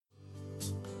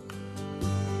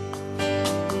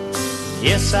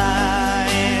Yes, I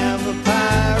am a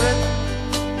pirate,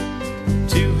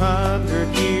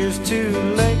 200 years too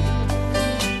late.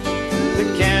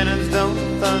 The cannons don't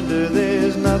thunder,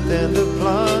 there's nothing to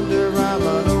plunder. I'm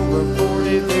an over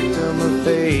 40 victim of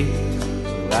fate,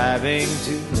 arriving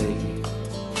too late,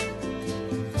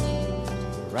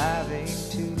 arriving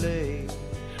too late.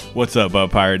 What's up,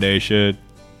 Pirate Nation?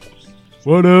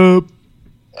 What up?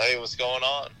 Hey, what's going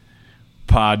on?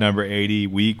 Pod number 80,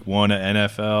 week 1 of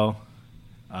NFL.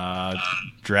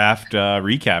 Draft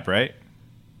recap, right?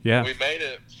 Yeah. We made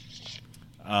it.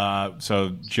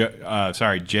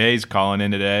 Jay's calling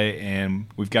in today, and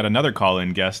we've got another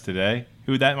call-in guest today.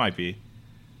 Who that might be?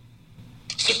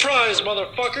 Surprise,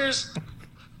 motherfuckers!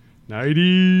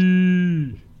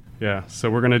 90. Yeah, so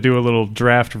we're going to do a little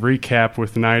draft recap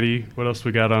with 90. What else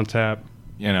we got on tap?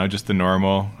 You know, just the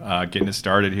normal, getting it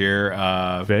started here.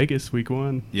 Vegas, week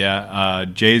 1. Yeah,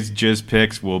 Jay's Jizz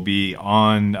picks will be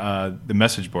on the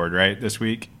message board, right, this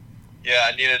week?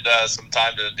 Yeah, I needed some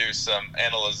time to do some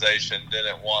analyzation.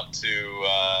 Didn't want to,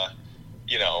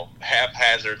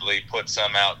 haphazardly put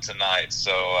some out tonight.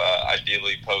 So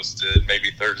ideally posted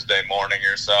maybe Thursday morning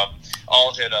or so.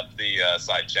 I'll hit up the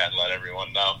side chat and let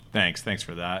everyone know. Thanks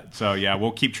for that. So yeah,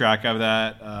 we'll keep track of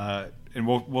that, and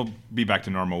we'll be back to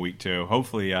normal week 2.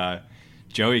 Hopefully,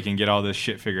 Joey can get all this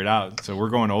shit figured out. So we're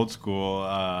going old school.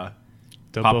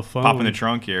 Double phone. Pop in the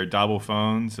trunk here, double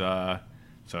phones. So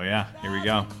yeah, here we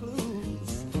go.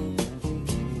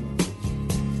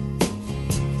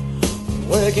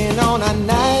 Working on a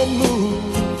night move,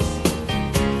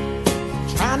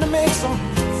 trying to make some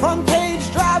front page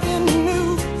driving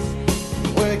news.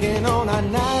 Working on a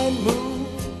night move.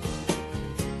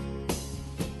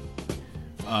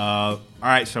 All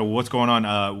right, so what's going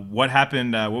on? What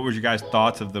happened? What was your guys'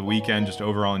 thoughts of the weekend, just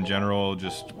overall in general?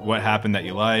 Just what happened that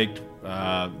you liked,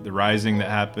 the Rising that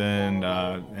happened,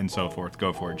 and so forth.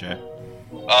 Go for it, Jay.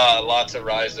 Lots of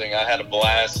Rising. I had a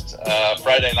blast.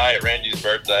 Friday night, Randy's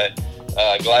birthday.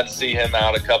 Glad to see him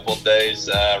out a couple of days,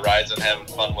 rising, having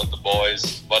fun with the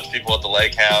boys. A bunch of people at the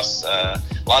lake house. A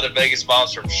lot of Vegas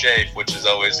bombs from Shafe, which is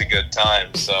always a good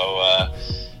time. So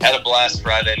had a blast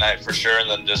Friday night for sure, and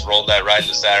then just rolled that right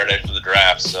into Saturday for the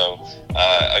draft. So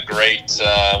a great,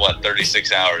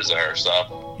 36 hours there.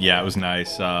 So yeah, it was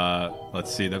nice.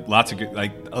 Let's see, lots of good.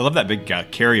 Like, I love that big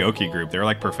karaoke group. They're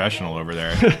like professional over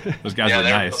there. Those guys were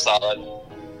nice. Solid.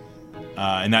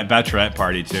 And that bachelorette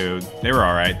party too. They were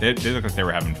all right. They looked like they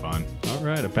were having fun. All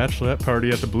right, a bachelorette party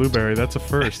at the Blueberry. That's a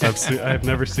first. I've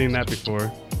never seen that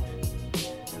before.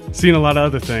 Seen a lot of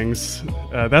other things.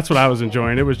 That's what I was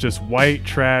enjoying. It was just white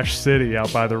trash city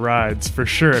out by the rides for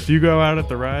sure. If you go out at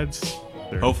the rides,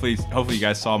 hopefully you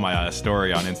guys saw my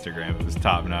story on Instagram. It was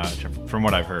top notch from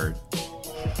what I've heard.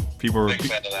 People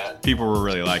were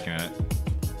really liking it.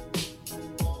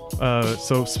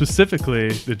 So specifically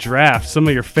the draft, some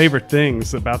of your favorite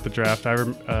things about the draft.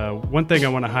 One thing I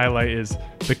want to highlight is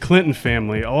the Clinton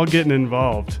family all getting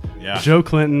involved. Yeah. Joe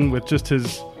Clinton with just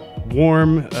his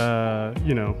warm,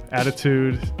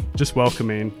 attitude, just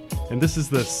welcoming. And this is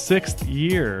the 6th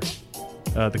year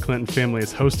the Clinton family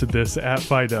has hosted this at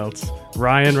Fidel's.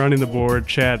 Ryan running the board.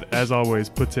 Chad, as always,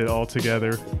 puts it all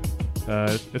together.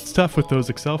 It's tough with those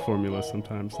Excel formulas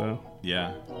sometimes, though.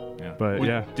 Yeah. But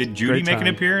yeah. Did Judy make an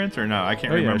appear's or no? I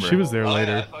can't remember. Yeah, she was there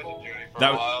later. Yeah, I talked to Judy for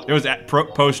a while. It was at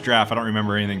post draft. I don't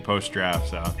remember anything post draft.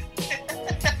 So.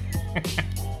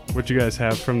 What'd you guys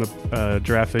have from the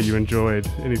draft that you enjoyed?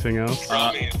 Anything else?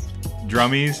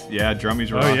 Drummies. Yeah,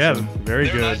 drummies were awesome. Yeah, very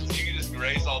They were good. nice. You could just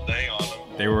graze all day on them.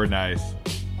 They were nice.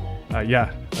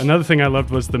 Yeah. Another thing I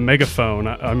loved was the megaphone.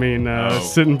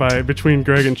 Sitting between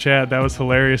Greg and Chad, that was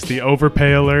hilarious. The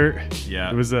overpay alert.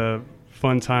 Yeah. It was a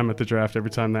fun time at the draft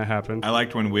every time that happened. I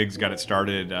liked when Wiggs got it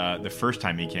started the first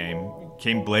time he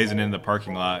came blazing into the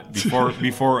parking lot before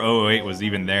 008 was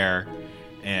even there,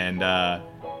 and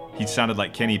he sounded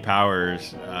like Kenny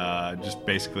Powers. Just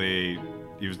basically,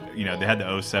 he was, they had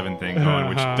the 07 thing going,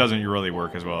 which doesn't really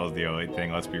work as well as the 08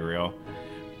 thing. Let's be real,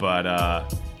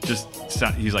 but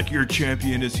he's like, your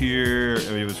champion is here.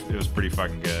 I mean, it was pretty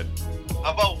fucking good.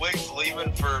 How about Wiggs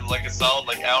leaving for like a solid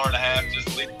hour and a half,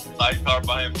 just leaving the sidecar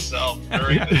by himself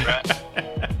during the draft?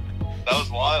 That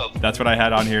was wild. That's what I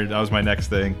had on here. That was my next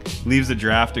thing. Leaves the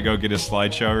draft to go get his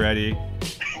slideshow ready.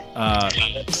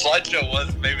 The slideshow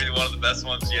was maybe one of the best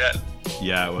ones yet.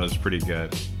 Yeah, it was pretty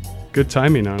good. Good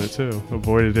timing on it too.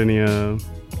 Avoided any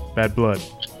bad blood.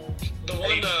 The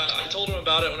one I told him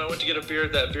about it when I went to get a beer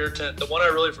at that beer tent. The one I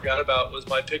really forgot about was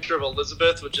my picture of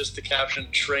Elizabeth with just the caption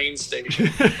 "train station."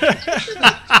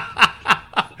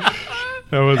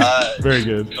 That was very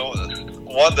good.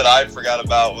 One that I forgot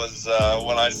about was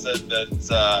when I said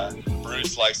that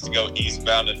Bruce likes to go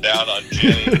eastbound and down on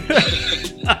Jenny.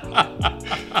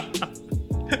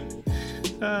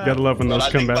 Gotta love when those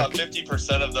come back. I think about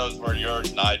 50% of those were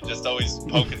yours, and I just always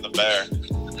poking the bear.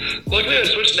 Luckily, I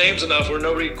switched names enough where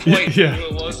nobody quite knew who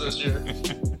it was this year.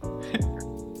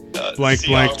 Blank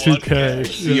 2K.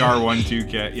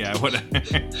 CR12K. Yeah, what?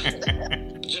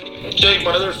 Jake,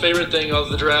 my other favorite thing of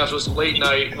the draft was late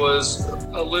night was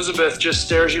Elizabeth just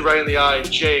stares you right in the eye.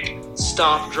 Jake,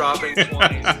 stop dropping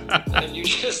 20s. And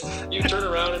you turn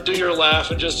around and do your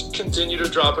laugh and just continue to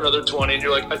drop another 20. And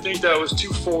you're like, I think that was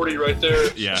 240 right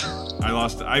there. Yeah, I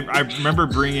lost. I remember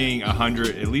bringing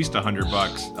at least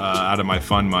 $100 out of my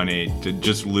fund money to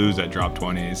just lose at drop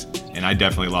 20s, and I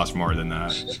definitely lost more than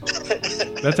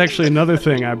that. That's actually another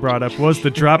thing I brought up was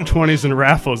the drop 20s and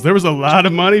raffles. There was a lot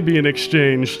of money being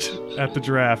exchanged at the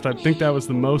draft. I think that was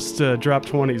the most drop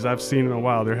 20s I've seen in a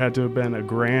while. There had to have been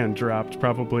 $1,000 dropped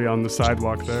probably on the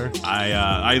sidewalk there.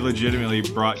 I legitimately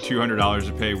brought $200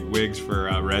 to pay Wiggs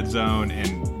for Red Zone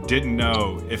and didn't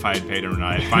know if I had paid him or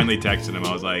not. I finally texted him.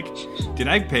 I was like, did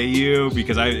I pay you?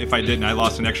 Because if I didn't, I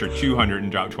lost an extra 200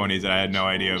 in drop 20s that I had no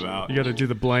idea about. You got to do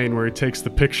the Blaine where he takes the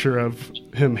picture of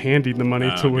him handing the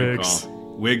money to Wiggs.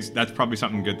 Wiggs, that's probably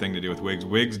something good thing to do with Wiggs.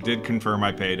 Wiggs did confirm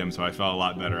I paid him, so I felt a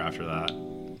lot better after that.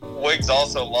 Wiggs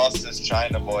also lost his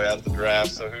China boy at the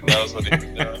draft, so who knows what he was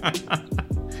doing.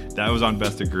 That was on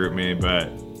Best of Group Me, but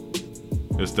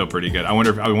it was still pretty good. I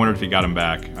wonder if he got him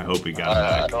back. I hope he got him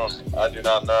back. I do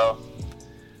not know.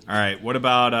 All right, what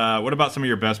about some of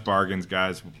your best bargains,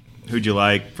 guys? Who'd you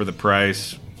like for the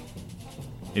price?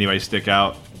 Anybody stick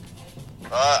out?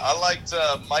 I liked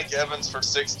Mike Evans for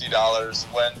 $60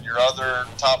 when your other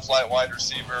top flight wide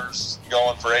receivers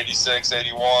going for 86,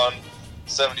 81,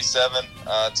 77.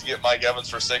 To get Mike Evans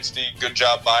for 60, good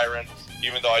job, Byron.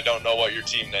 Even though I don't know what your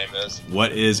team name is.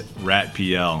 What is Rat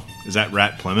PL? Is that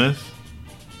Rat Plymouth?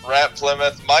 Rat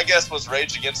Plymouth. My guess was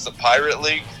Rage Against the Pirate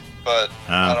League, but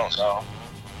I don't know.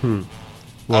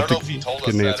 Well, I don't know if he told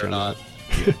us that or not.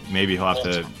 Maybe he'll have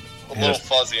to. A little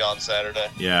fuzzy on Saturday.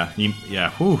 Yeah.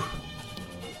 Whew.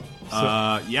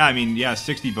 I mean,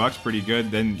 $60 pretty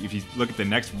good. Then if you look at the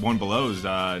next one below is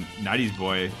 90s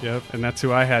boy. Yep, and that's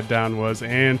who I had down was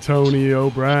Antonio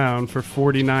Brown for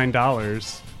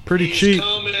 $49. Pretty cheap.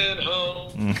 Coming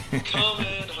home.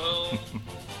 Coming home.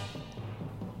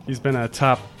 He's been a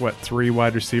top 3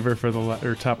 wide receiver for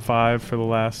or top 5 for the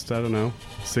last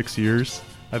 6 years.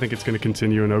 I think it's going to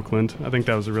continue in Oakland. I think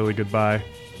that was a really good buy.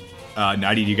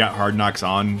 90, you got Hard Knocks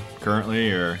on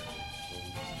currently, or?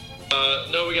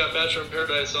 No, we got Bachelor in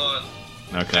Paradise on.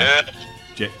 Okay.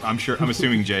 I'm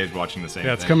assuming Jay is watching the same thing.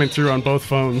 Yeah, it's coming through on both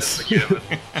phones. We got a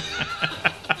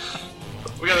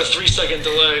 3-second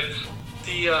delay.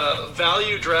 The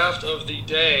value draft of the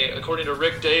day, according to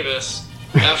Rick Davis,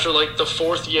 after the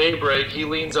 4th yay break, he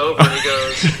leans over and he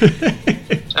goes,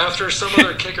 after some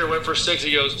other kicker went for 6,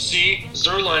 he goes, see,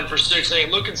 Zerline for 6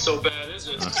 ain't looking so bad, is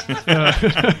it?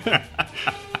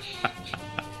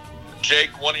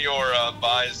 Jake, one of your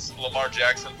buys, Lamar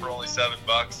Jackson for only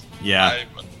 $7. Yeah.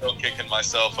 I'm still kicking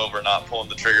myself over not pulling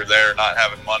the trigger there, not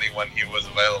having money when he was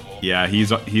available. Yeah,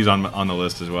 he's on the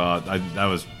list as well. I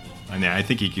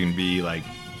think he can be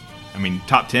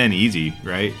top 10 easy,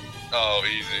 right? Oh,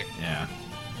 easy. Yeah.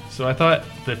 So I thought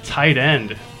the tight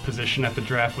end position at the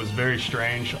draft was very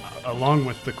strange, along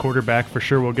with the quarterback. For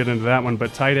sure, we'll get into that one.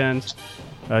 But tight ends,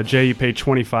 Jay, you paid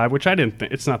 $25, which I didn't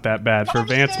think. It's not that bad for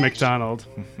Vance McDonald.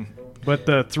 But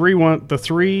the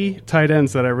three tight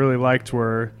ends that I really liked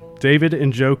were David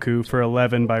Njoku for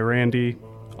 $11 by Randy,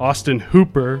 Austin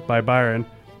Hooper by Byron,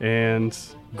 and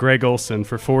Greg Olsen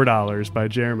for $4 by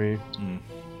Jeremy.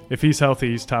 If he's healthy,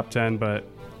 he's top 10, but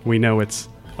we know it's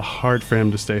hard for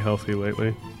him to stay healthy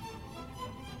lately.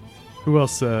 Who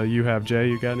else you have, Jay?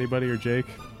 You got anybody, or Jake?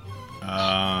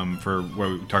 For what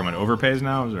are we talking about, overpays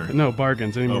now? No,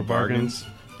 bargains. Any more bargains?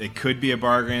 It could be a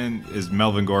bargain. Is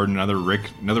Melvin Gordon another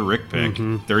Rick pick?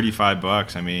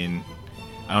 $35. I mean,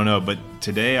 I don't know, but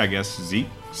today I guess Zeke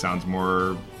sounds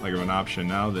more like an option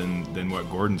now than what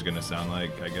Gordon's going to sound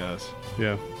like, I guess.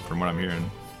 Yeah. From what I'm hearing.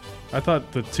 I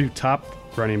thought the 2 top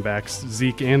running backs,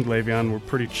 Zeke and Le'Veon, were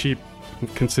pretty cheap,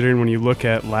 considering when you look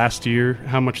at last year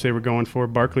how much they were going for.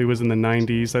 Barkley was in the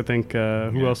 90s. I think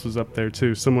who else was up there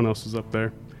too? Someone else was up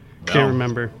there. Bell. Can't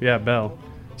remember. Yeah, Bell.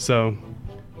 So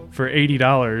for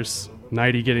 $80,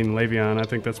 90 getting Le'Veon, I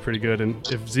think that's pretty good. And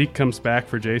if Zeke comes back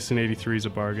for Jason, 83 is a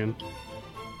bargain.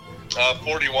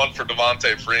 41 for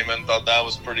Devontae Freeman. Thought that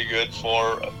was pretty good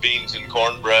for beans and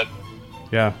cornbread.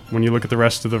 Yeah, when you look at the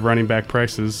rest of the running back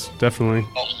prices, definitely.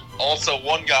 Also,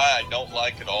 one guy I don't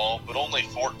like at all, but only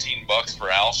 $14 for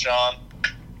Alshon.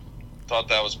 thought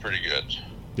that was pretty good.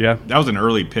 Yeah. That was an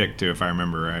early pick too, if I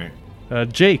remember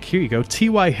right. Jake, here you go.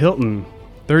 T.Y. Hilton,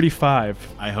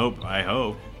 35. I hope.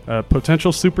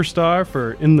 Potential superstar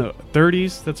for in the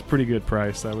 30s. That's a pretty good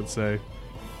price, I would say.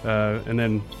 And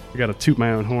then we got to toot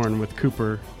my own horn with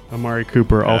Cooper. Amari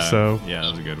Cooper also. Yeah,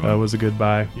 that was a good one. Was a good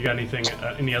buy. You got anything?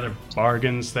 Any other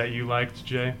bargains that you liked,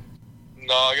 Jay?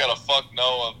 No, I got a fuck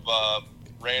no of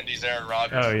Randy's Aaron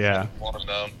Rodgers. Oh, yeah. One of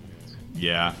them.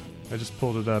 Yeah. I just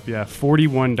pulled it up. Yeah,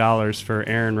 $41 for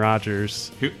Aaron Rodgers.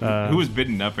 Who was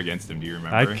bidding up against him? Do you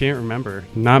remember? I can't remember.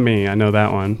 Not me. I know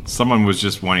that one. Someone was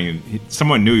just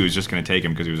someone knew he was just going to take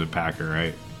him because he was a Packer,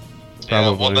 right? Yeah,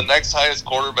 well, Probably. the next highest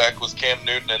quarterback was Cam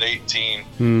Newton at 18.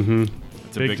 Mm-hmm.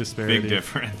 It's a Big disparity. Big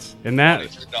difference. And that,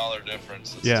 $23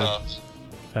 difference. It's Yeah.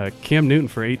 tough. Cam Newton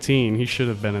for 18, he should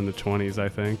have been in the 20s, I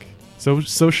think. So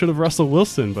should have Russell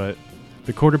Wilson, but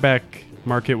the quarterback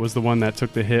market was the one that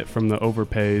took the hit from the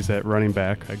overpays at running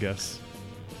back, I guess.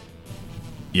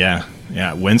 Yeah.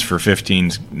 Wins for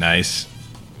 15's nice.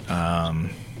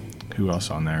 Who else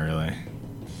on there, really?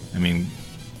 I mean,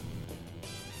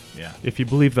 yeah. If you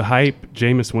believe the hype,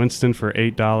 Jameis Winston for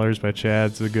 $8 by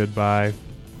Chad's a good buy.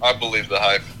 I believe the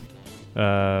hype.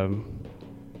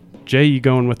 Jay, you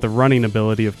going with the running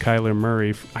ability of Kyler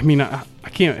Murray. I mean, I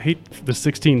can't hate the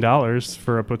 $16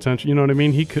 for a potential. You know what I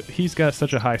mean? He's got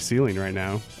such a high ceiling right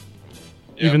now.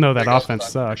 Yeah, Even though that big offense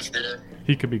upside for sucks, sure.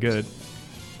 he could be good.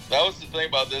 That was the thing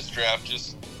about this draft.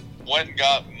 Just went and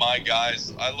got my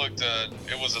guys. I looked at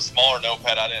it was a smaller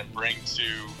notepad I didn't bring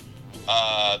to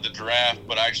the draft,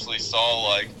 but I actually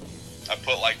saw I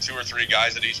put 2 or 3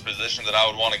 guys at each position that I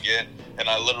would want to get, and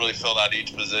I literally filled out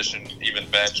each position, even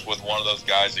bench, with one of those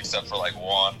guys except for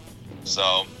one. So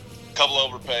a couple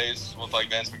overpays with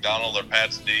Vance McDonald or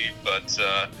Pat Steve, but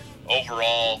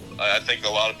overall, I think a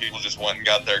lot of people just went and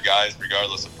got their guys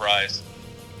regardless of price.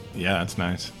 Yeah, that's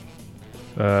nice.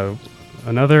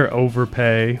 Another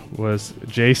overpay was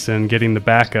Jason getting the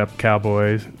backup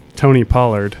Cowboys, Tony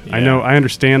Pollard. Yeah. I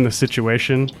understand the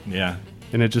situation, Yeah.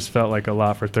 and it just felt like a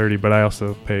lot for 30, but I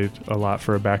also paid a lot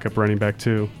for a backup running back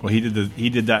too. Well, he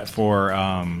did that for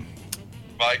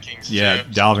Vikings. yeah, too.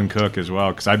 Dalvin Cook as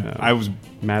well, because I was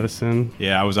Madison.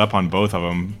 I was up on both of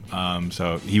them.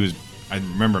 So I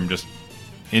remember him just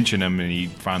inching him, and he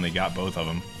finally got both of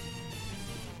them.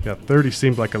 Yeah, 30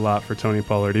 seemed like a lot for Tony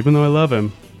Pollard, even though I love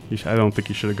him. I don't think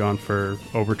he should have gone for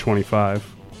over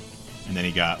 25. And then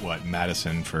he got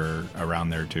Madison for around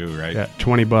there too, right? Yeah,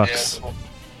 $20. Yeah.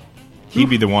 He'd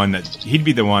be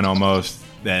the one almost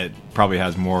that probably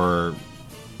has more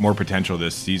potential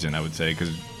this season, I would say,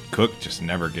 because Cook just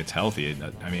never gets healthy.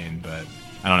 I mean, but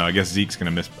I don't know. I guess Zeke's going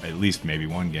to miss at least maybe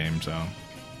one game. So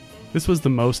This was the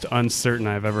most uncertain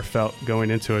I've ever felt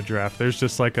going into a draft. There's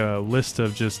just a list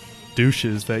of just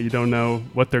douches that you don't know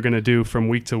what they're going to do from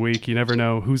week to week. You never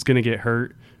know who's going to get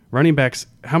hurt. Running backs,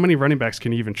 how many running backs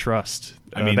can you even trust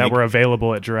that were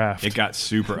available at draft? it got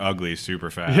super ugly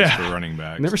super fast for running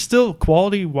backs. And there were still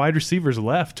quality wide receivers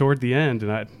left toward the end,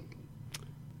 and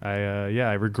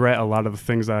I regret a lot of the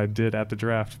things I did at the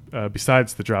draft,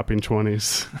 besides the dropping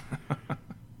 20s.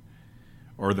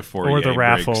 Or the 4 Or the breaks.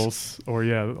 raffles. Or,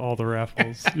 all the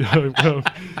raffles.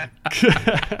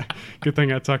 Good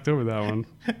thing I talked over that one.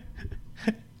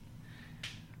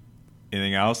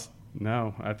 Anything else?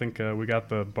 No, I think we got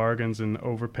the bargains and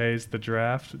overpays. The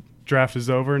draft is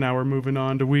over. Now we're moving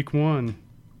on to week 1.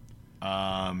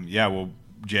 Well,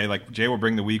 Jay will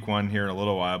bring the week 1 here in a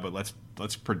little while, but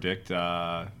let's predict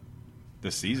the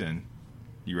season.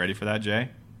 You ready for that, Jay?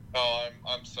 Oh,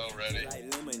 I'm so ready.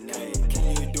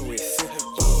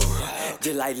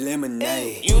 Just like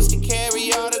lemonade. Used to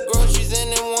carry all the groceries in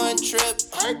one trip.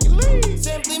 Hercules.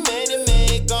 Simply made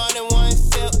it gone in one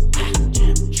sip.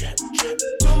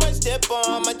 Too much dip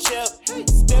on my chip.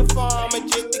 Stiff on my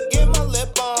jig to get my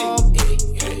lip on.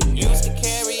 Used to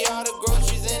carry all the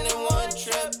groceries in one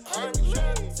trip.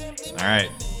 Hercules. All right,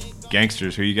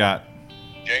 gangsters, who you got?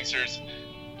 Gangsters.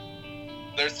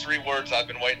 There's 3 words I've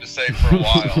been waiting to say for a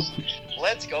while.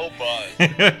 Let's go,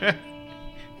 Buzz.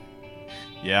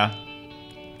 Yeah.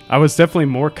 I was definitely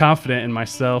more confident in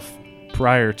myself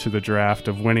prior to the draft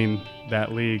of winning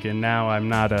that league, and now I'm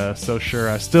not so sure.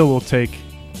 I still will take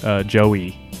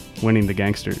Joey winning the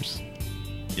gangsters.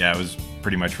 Yeah, it was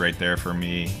pretty much right there for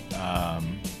me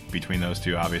between those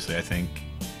two. Obviously, I think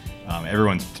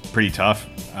everyone's pretty tough.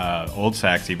 Old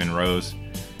Sacks even rose.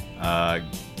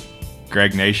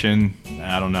 Greg Nation,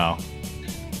 I don't know.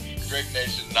 Greg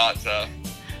Nation, not tough.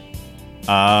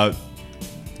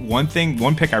 One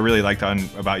pick I really liked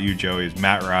about you, Joey, is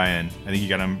Matt Ryan. I think you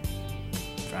got him.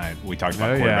 We talked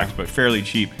about quarterbacks, but fairly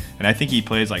cheap. And I think he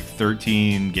plays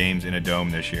 13 games in a dome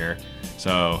this year.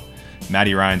 So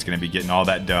Matty Ryan's going to be getting all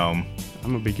that dome.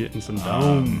 I'm gonna be getting some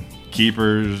dome.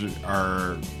 Keepers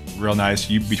are real nice.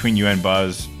 Between you and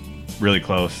Buzz, really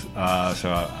close. So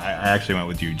I actually went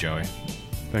with you, Joey.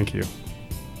 Thank you.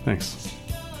 Thanks.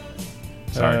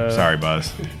 Sorry,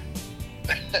 Buzz.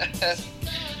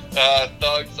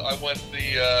 Thugs, I went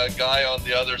the guy on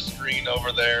the other screen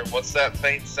over there. What's that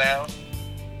faint sound?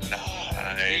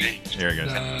 90. Here it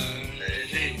goes.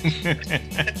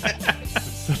 90.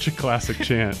 Such a classic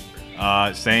chant.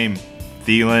 Same.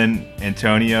 Thielen,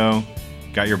 Antonio,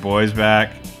 got your boys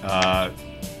back.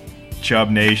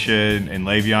 Chubb Nation and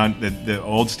Le'Veon. The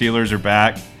old Steelers are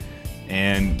back.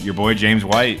 And your boy James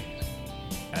White.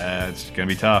 It's going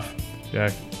to be tough.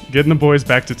 Yeah, getting the boys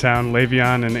back to town.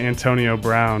 Le'Veon and Antonio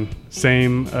Brown.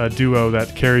 Same duo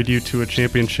that carried you to a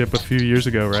championship a few years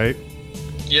ago, right?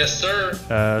 Yes,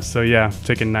 sir. So yeah,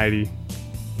 taking 90.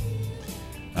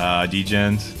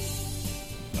 D-Gens.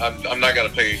 I'm not going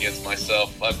to pick against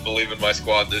myself. I believe in my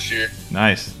squad this year.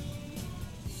 Nice.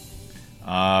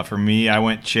 For me, I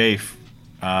went Chafe.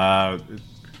 I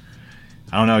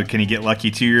don't know. Can he get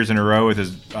lucky 2 years in a row with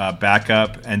his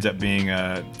backup? Ends up being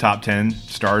a top 10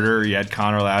 starter. He had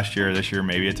Connor last year. This year,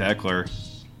 maybe it's Eckler.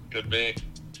 Could be.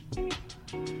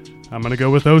 I'm gonna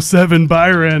go with 07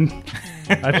 Byron.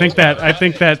 I think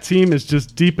that team is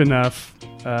just deep enough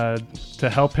to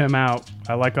help him out.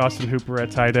 I like Austin Hooper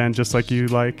at tight end, just like you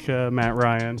like Matt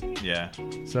Ryan. Yeah.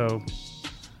 So,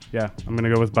 yeah, I'm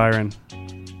gonna go with Byron.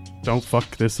 Don't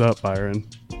fuck this up, Byron.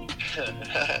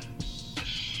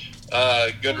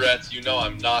 Good Rats, you know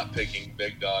I'm not picking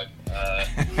Big Dog.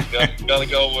 Gonna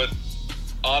go with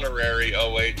honorary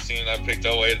 08, seeing I picked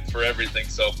 08 for everything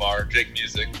so far. Jake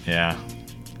Music. Yeah.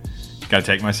 Got to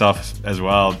take myself as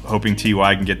well. Hoping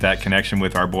TY can get that connection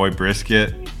with our boy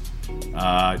Brisket.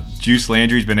 Juice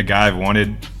Landry's been a guy I've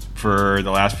wanted for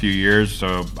the last few years,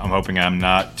 so I'm hoping I'm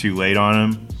not too late on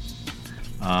him.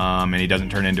 And he doesn't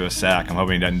turn into a sack. I'm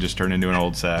hoping he doesn't just turn into an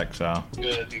old sack. So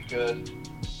Good.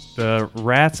 The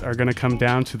Rats are going to come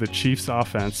down to the Chiefs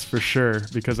offense for sure,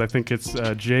 because I think it's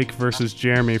Jake versus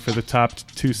Jeremy for the top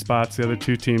two spots. The other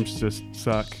two teams just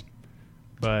suck.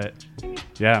 But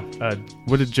yeah,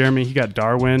 what did Jeremy? He got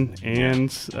Darwin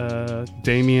and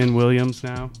Damian Williams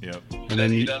now. Yep. And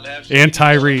then and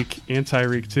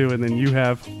Tyreek too. And then you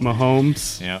have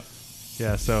Mahomes. Yep.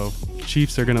 Yeah. So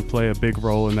Chiefs are going to play a big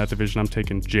role in that division. I'm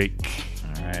taking Jake.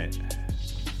 All right.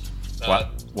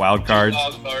 Wild cards.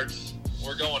 Wild cards.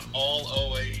 We're going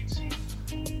all 08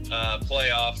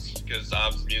 playoffs because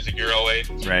I'm Music, you're 08.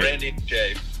 Right. Randy and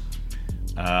Jay.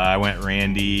 I went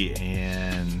Randy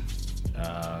and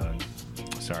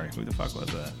sorry, who the fuck was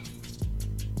that?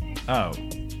 Oh,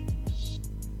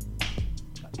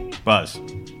 Buzz.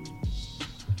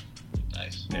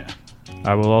 Nice. Yeah.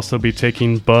 I will also be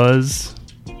taking Buzz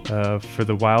for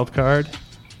the wild card,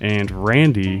 and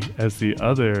Randy as the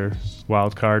other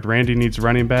wild card. Randy needs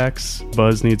running backs.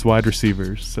 Buzz needs wide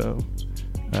receivers. So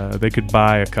they could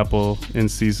buy a couple in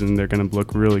season. They're going to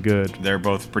look really good. They're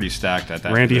both pretty stacked at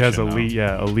that. Randy has position,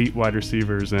 elite wide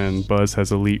receivers, and Buzz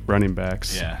has elite running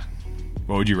backs. Yeah.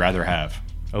 What would you rather have?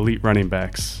 Elite running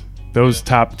backs. Those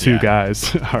top two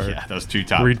guys are those two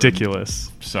top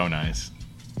ridiculous. So nice.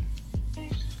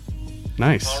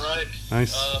 Nice. All right.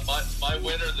 Nice. My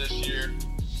winner this year.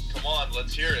 Come on,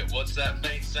 let's hear it. What's that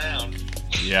faint sound?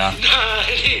 Yeah.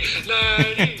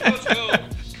 90, let's go.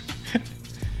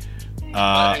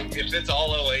 If it's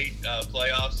all 08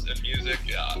 playoffs and music,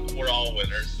 we're all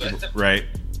winners. Right.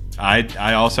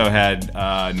 I also had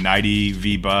 90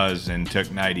 v Buzz and took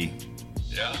 90.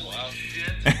 Yeah, wow.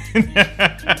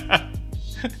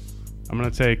 I'm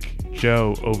going to take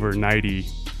Joe over 90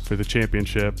 for the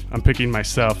championship. I'm picking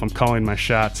myself. I'm calling my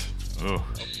shot. Oh.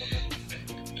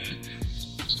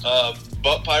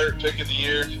 Butt Pirate pick of the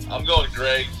year. I'm going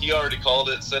Greg. He already called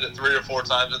it, said it 3 or 4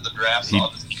 times in the draft, so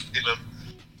I'll just keep him.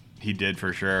 He did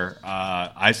for sure.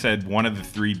 I said one of the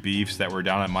 3 beefs that were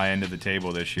down at my end of the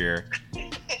table this year.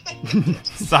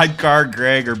 Sidecar,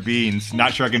 Greg, or Beans.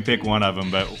 Not sure I can pick one of them,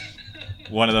 but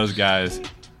one of those guys.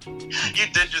 You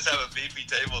did just have a beefy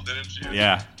table, didn't you?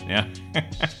 Yeah.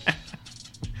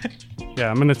 Yeah,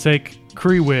 I'm going to take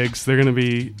Cree Wigs. They're going to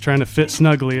be trying to fit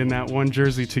snugly in that one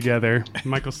jersey together.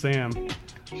 Michael Sam.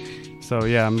 So,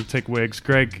 yeah, I'm going to take Wigs.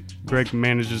 Greg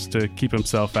manages to keep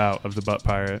himself out of the Butt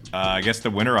Pirate. I guess the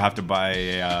winner will have to buy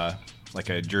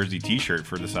a jersey T-shirt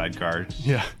for the sidecar.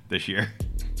 Yeah. This year.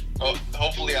 Oh,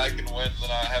 hopefully I can win,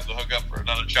 then I have to hook up for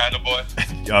another China boy.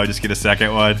 Oh, just get a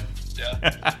second one.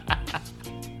 Yeah.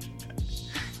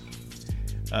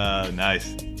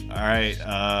 Nice. All right.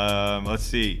 Let's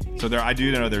see. So I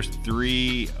do know there's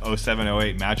 3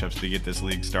 07-08 matchups to get this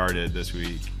league started this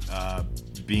week.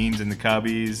 Beans and the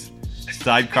Cubbies.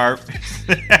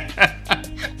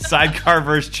 Sidecar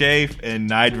versus Chafe, and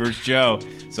Nide versus Joe.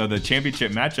 So the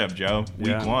championship matchup, Joe,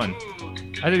 week 1.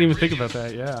 I didn't even think about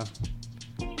that. Yeah.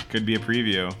 Could be a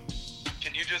preview.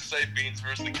 Can you just say Beans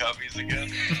versus the Cubbies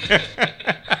again?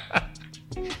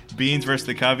 Beans versus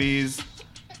the Cubbies.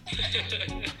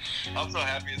 I'm so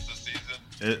happy it's the season.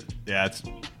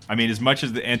 I mean, as much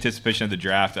as the anticipation of the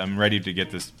draft, I'm ready to get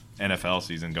this NFL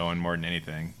season going more than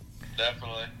anything.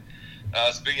 Definitely.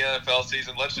 Speaking of NFL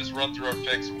season, let's just run through our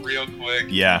picks real quick.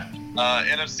 Yeah.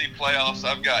 NFC playoffs,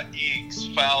 I've got Eagles,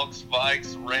 Falcons,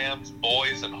 Vikes, Rams,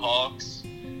 Boys, and Hawks.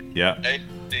 Yeah.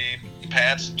 AFC,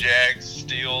 Pats, Jags,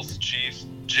 Steelers, Chiefs,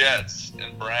 Jets,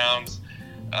 and Browns.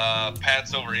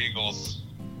 Pats over Eagles.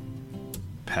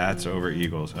 Pats over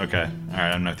Eagles. Okay. All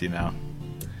right, I'm with you now.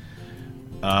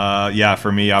 Yeah,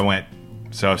 for me, I went,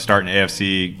 so starting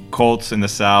AFC, Colts in the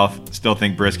South. Still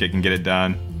think Brisket can get it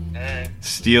done.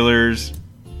 Steelers,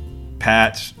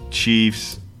 Pats,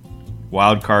 Chiefs,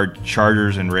 wild card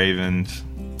Chargers and Ravens.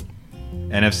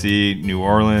 NFC, New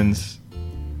Orleans,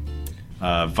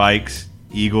 Vikes,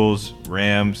 Eagles,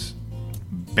 Rams,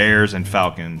 Bears, and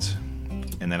Falcons.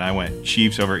 And then I went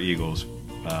Chiefs over Eagles,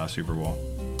 Super Bowl.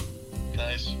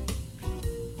 Nice.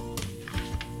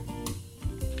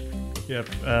 Yep.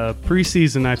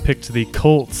 Preseason, I picked the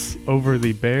Colts over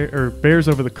the Bears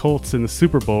over the Colts in the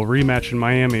Super Bowl rematch in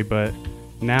Miami, but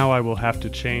now I will have to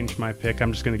change my pick.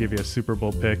 I'm just going to give you a Super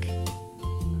Bowl pick.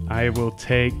 I will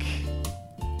take.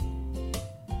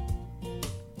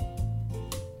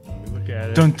 Let me look at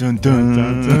it. Dun, dun, dun.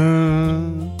 Dun, dun,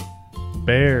 dun.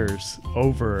 Bears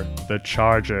over the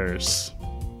Chargers.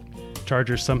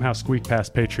 Chargers somehow squeak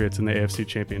past Patriots in the AFC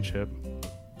Championship.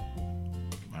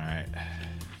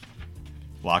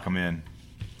 Lock them in.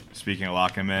 Speaking of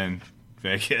lock them in,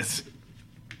 Vegas.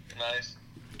 Nice.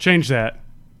 Change that.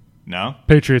 No?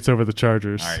 Patriots over the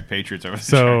Chargers. All right, Patriots over the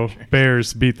So Chargers.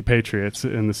 Bears beat the Patriots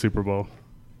in the Super Bowl.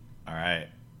 All right.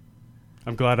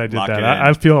 I'm glad I did Lock that. it in.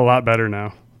 I feel a lot better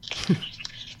now.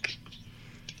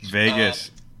 Vegas.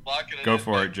 Lock it Go in,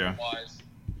 for it, Joe. Wise.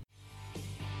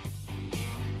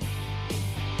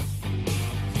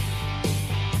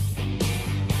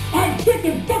 I'm sick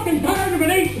and fucking tired of an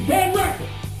 8-10 record.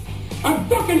 I'm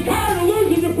fucking tired of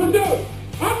losing to Purdue.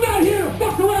 I'm not here to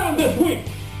fuck around this week.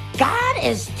 God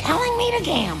is telling me to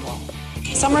gamble.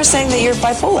 Some are saying that you're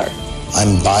bipolar.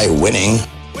 I'm by winning.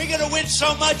 We're going to win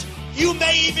so much, you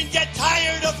may even get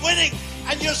tired of winning.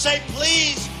 And you'll say,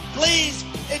 please, please,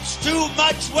 it's too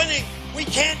much winning. We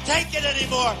can't take it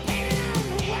anymore.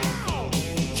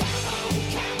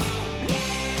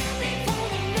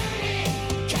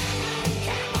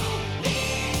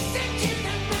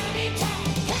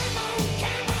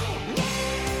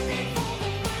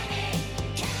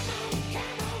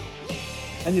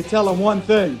 And you tell them one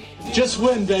thing, just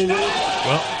win, baby.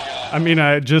 Well, I mean,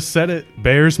 I just said it.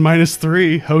 Bears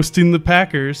 -3 hosting the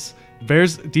Packers.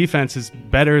 Bears defense is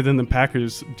better than the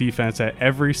Packers defense at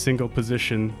every single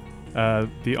position.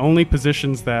 The only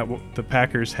positions that the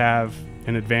Packers have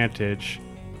an advantage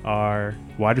are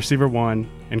wide receiver 1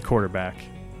 and quarterback,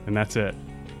 and that's it.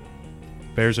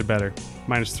 Bears are better.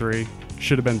 -3.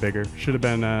 Should have been bigger. Should have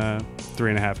been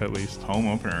 3.5 at least. Home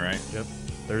opener, right? Yep.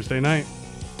 Thursday night.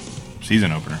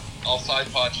 Season opener. I'll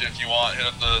side pot you if you want. Hit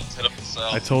up the cell.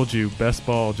 I told you, best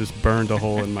ball just burned a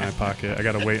hole in my pocket. I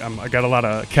gotta wait. I got a lot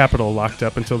of capital locked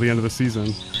up until the end of the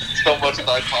season. So much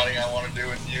side potting I want to do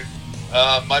with you.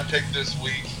 My pick this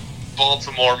week: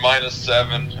 Baltimore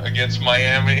 -7 against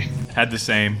Miami. Had the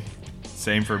same.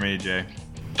 Same for me, Jay.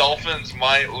 Dolphins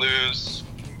might lose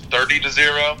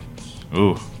 30-0.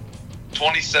 Ooh.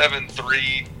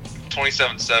 27-3,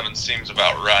 27-7 seems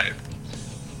about right.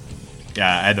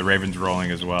 Yeah, I had the Ravens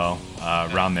rolling as well.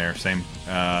 Around there, same.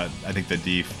 I think the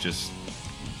def just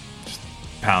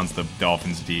pounds the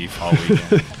Dolphins def all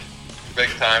weekend. Big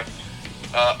time.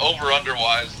 Over/under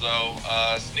wise though,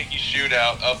 sneaky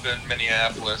shootout up in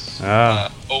Minneapolis.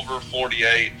 Over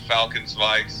 48, Falcons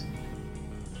Vikes.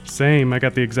 Same. I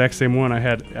got the exact same one. I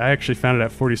actually found it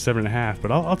at 47.5,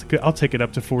 but I'll take it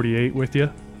up to 48 with you.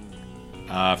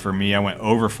 For me, I went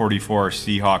over 44,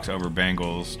 Seahawks over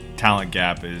Bengals. Talent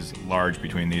gap is large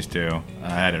between these two. I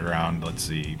had it around,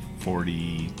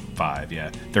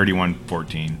 45,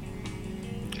 31-14.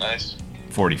 Nice.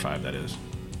 45, that is.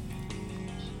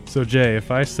 So, Jay,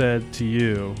 if I said to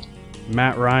you,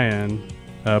 Matt Ryan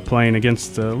playing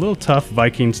against a little tough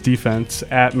Vikings defense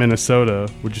at Minnesota,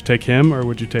 would you take him or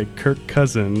would you take Kirk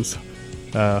Cousins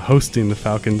hosting the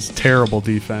Falcons' terrible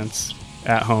defense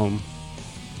at home?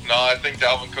 No, I think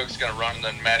Dalvin Cook's going to run, and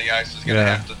then Matty Ice is going to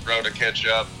have to throw to catch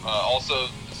up. Also,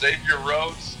 Xavier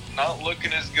Rhodes, not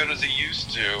looking as good as he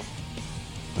used to.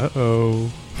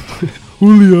 Uh-oh.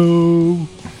 Julio.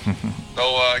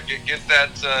 So get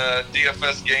that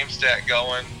DFS game stat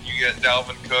going. You get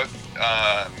Dalvin Cook,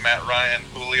 Matt Ryan,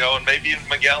 Julio, and maybe even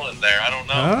Miguel in there. I don't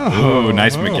know. Oh,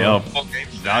 nice Miguel.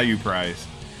 Value price.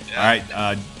 Yeah. All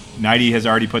right. Nighty has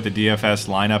already put the DFS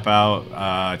lineup out.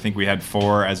 I think we had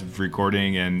 4 as of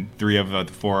recording, and 3 of the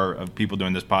 4 of people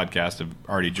doing this podcast have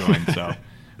already joined. So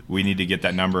we need to get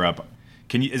that number up.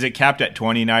 Is it capped at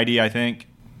 20, Nighty, I think?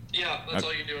 Yeah, that's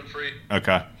all you can do in free.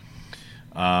 Okay.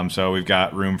 So we've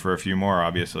got room for a few more,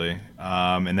 obviously.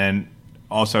 And then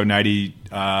also, Nighty,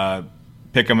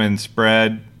 pick 'em and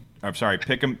spread. I'm sorry,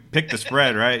 pick the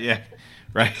spread, right? Yeah,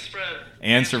 right.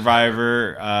 And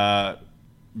Survivor,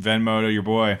 Venmo to your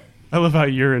boy. I love how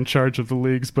you're in charge of the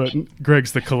leagues, but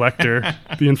Greg's the collector,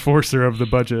 the enforcer of the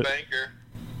budget. Banker.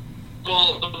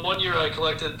 Well, the one year I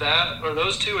collected that, or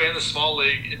those 2 and the small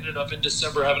league, ended up in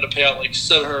December having to pay out like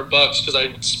 $700 because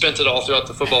I spent it all throughout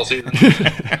the football season.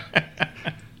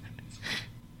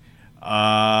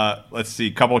 Let's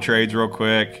see, couple trades real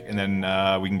quick, and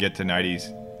then we can get to Nighty's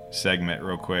segment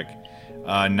real quick.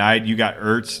 Night, you got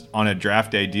Ertz on a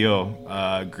draft day deal.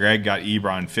 Greg got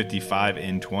Ebron 55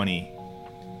 in 20.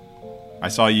 I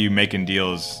saw you making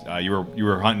deals. You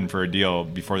were hunting for a deal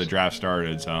before the draft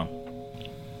started, so.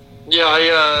 Yeah,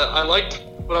 I liked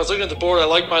when I was looking at the board. I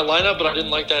liked my lineup, but I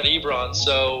didn't like that Ebron.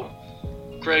 So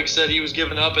Greg said he was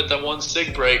giving up at the 1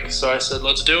 sig break, so I said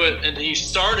let's do it. And he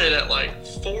started at like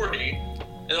 40,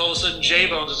 and all of a sudden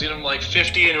J-Bones was giving him like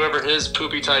 50, and whoever his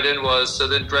poopy tight end was. So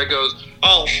then Greg goes,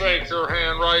 "I'll shake your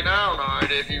hand right now,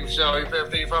 Knight, if you say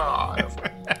 55."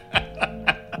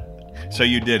 So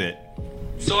you did it.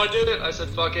 So I did it. I said,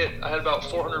 fuck it. I had about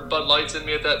 400 Bud Lights in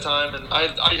me at that time, and I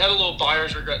had a little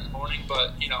buyer's regret in the morning,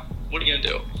 but, what are you going to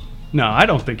do? No, I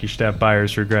don't think you should have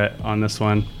buyer's regret on this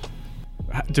one.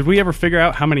 Did we ever figure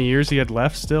out how many years he had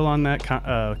left still on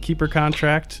that keeper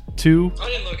contract? 2? I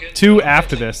didn't look into it. 2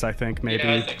 after this, I think, maybe.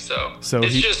 Yeah, I think so. So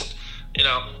it's just,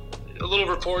 a little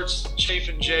reports, Chafe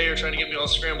and Jay are trying to get me all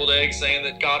scrambled eggs saying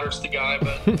that Goddard's the guy,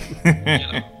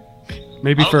 but,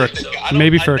 Maybe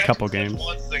for a couple games.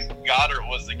 Once Goddard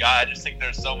was the guy, I just think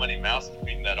there's so many mouths to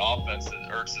feed in that offense that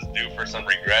Ertz is due for some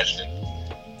regression.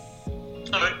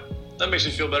 All right, that makes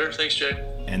me feel better. Thanks, Jay.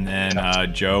 And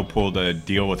then Joe pulled a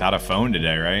deal without a phone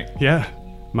today, right? Yeah,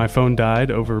 my phone died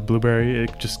over Blueberry.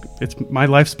 My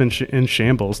life's been in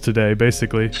shambles today,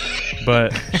 basically,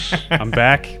 but I'm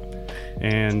back,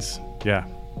 and yeah.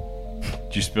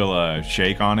 Did you spill a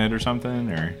shake on it or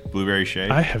something, or blueberry shake?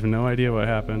 I have no idea what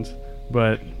happened.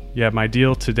 But, yeah, my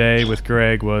deal today with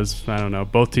Greg was, I don't know,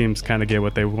 both teams kind of get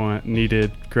what they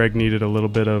needed. Greg needed a little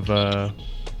bit of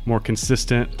more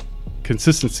consistency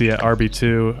at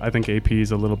RB2. I think AP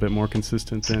is a little bit more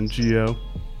consistent than Gio.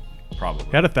 Probably.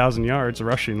 He had 1,000 yards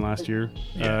rushing last year.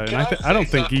 Yeah. And I don't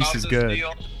think Geese is good.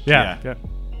 Yeah.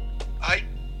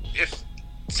 If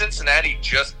Cincinnati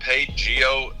just paid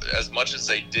Gio as much as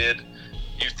they did,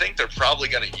 you think they're probably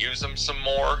going to use him some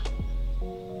more.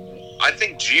 I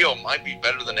think Gio might be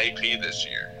better than AP this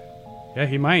year. Yeah,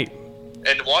 he might.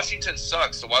 And Washington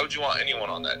sucks, so why would you want anyone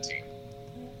on that team?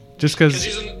 Just because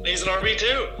he's an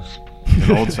RB2.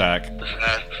 An old sack.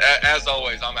 As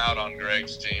always, I'm out on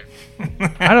Greg's team.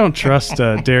 I don't trust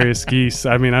Darius Geese.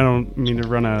 I mean, I don't mean to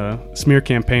run a smear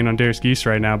campaign on Darius Geese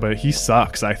right now, but he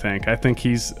sucks, I think.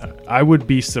 I would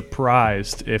be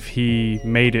surprised if he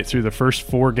made it through the first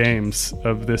 4 games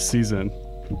of this season.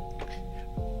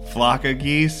 Flock of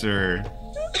geese or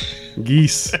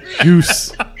Geese.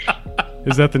 Goose.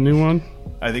 Is that the new one?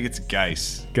 I think it's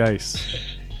Geis.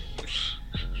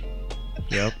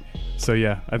 Yep. So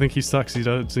yeah, I think he sucks. He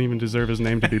doesn't even deserve his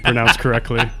name to be pronounced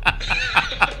correctly.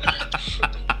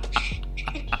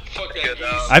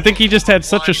 I think he just had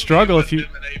such a struggle.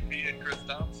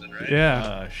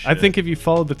 Yeah, I think if you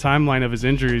followed the timeline of his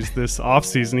injuries this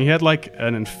offseason, he had like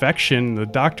an infection. The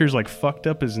doctors like fucked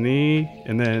up his knee,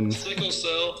 and then sickle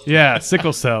cell. Yeah,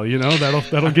 sickle cell.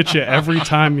 That'll get you every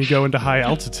time you go into high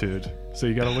altitude. So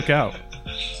you got to look out.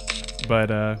 But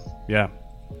yeah,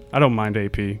 I don't mind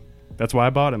AP. That's why I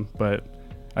bought him. But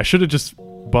I should have just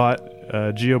bought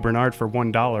Gio Bernard for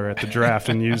 $1 at the draft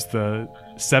and used the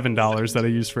 $7 that I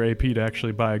used for AP to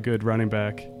actually buy a good running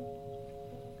back.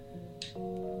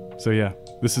 So yeah,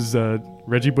 this is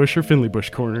Reggie Bush or Finley Bush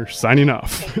corner signing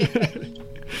off.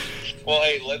 Well,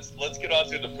 hey, let's get on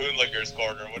to the Poon Lickers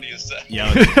corner. What do you say?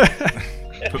 Yeah.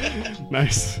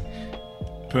 Nice.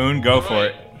 Poon, go for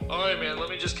it. All right, man. Let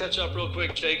me just catch up real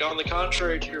quick, Jake. On the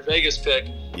contrary to your Vegas pick,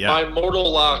 Yeah. my Mortal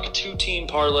Lock 2-team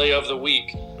parlay of the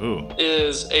week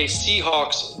is a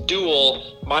Seahawks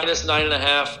duel minus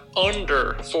 9.5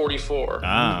 under 44.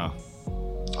 Oh.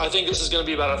 I think this is going to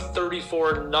be about a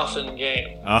 34-0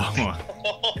 game.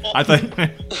 Oh. I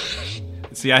thought.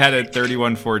 See, I had it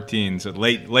 31-14, so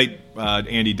late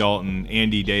Andy Dalton,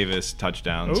 Andy Davis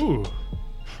touchdowns. Ooh.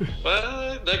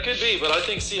 Well, that could be, but I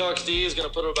think Seahawks D is going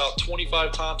to put up about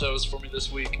 25 Tontos for me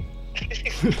this week.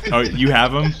 Oh, you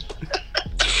have them?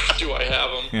 Do I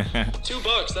have them?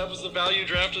 $2. That was the value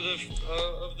draft of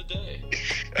the day.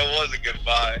 That was a good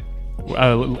buy.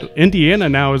 Indiana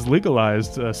now is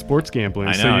legalized sports gambling,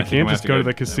 I know, so I you think can't I'm gonna just have to go to go- the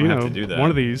I'm gonna casino. have to do that. One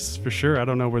of these for sure. I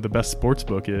don't know where the best sports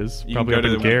book is. You Probably can go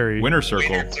up to in the Gary. Winter Circle.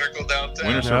 Winter Circle downtown.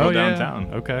 Winter Circle Oh, yeah.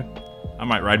 downtown. Okay. I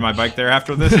might ride my bike there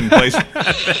after this and play. Hey,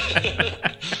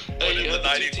 you have the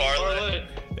 90 2-team parlay.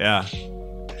 Yeah.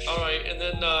 All right, and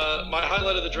then my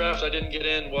highlight of the draft I didn't get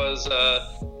in was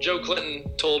Joe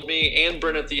Clinton told me and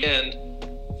Brent at the end,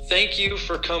 "Thank you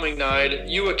for coming, Nide.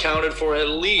 You accounted for at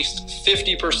least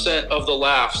 50% of the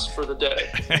laughs for the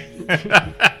day."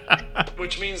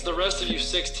 Which means the rest of you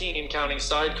 16, counting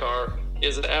Sidecar,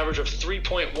 is an average of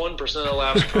 3.1% of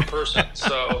laughs per person.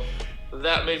 So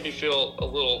that made me feel a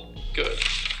little good.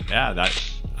 Yeah,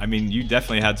 I mean, you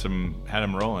definitely had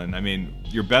them rolling. I mean,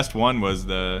 your best one was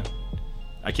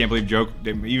I can't believe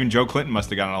even Joe Clinton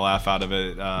must have gotten a laugh out of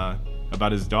it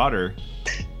about his daughter.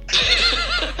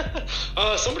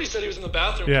 Somebody said he was in the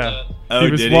bathroom. Yeah. Oh,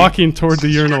 he was did walking toward the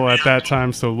urinal at that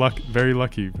time, so very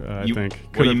lucky, I think. Well, you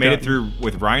Could've made it gotten- through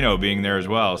with Rhino being there as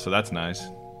well, so that's nice.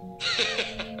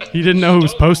 He didn't know who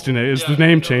was posting it. It's the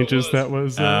name changes. That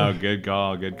was. Oh, good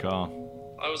call. Good call.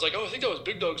 I was like, I think that was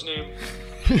Big Dog's name.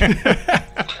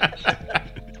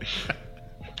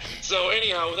 So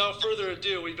anyhow, without further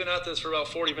ado, we've been at this for about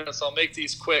 40 minutes. I'll make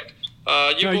these quick. No,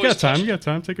 you got time. You got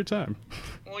time. Take your time.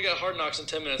 Only got Hard Knocks in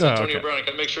 10 minutes. Oh, Antonio okay. Brown, I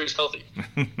got to make sure he's healthy.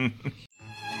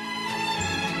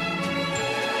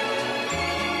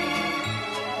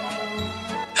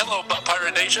 Hello,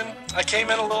 Pirate Nation. I came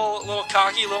in a little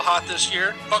cocky, a little hot this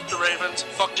year. Fuck the Ravens.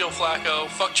 Fuck Joe Flacco.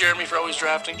 Fuck Jeremy for always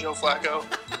drafting Joe Flacco.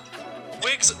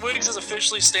 Wiggs is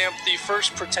officially stamped the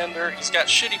first pretender. He's got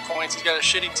shitty points. He's got a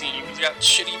shitty team. He's got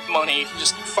shitty money.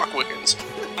 Just fuck Wiggins.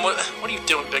 What are you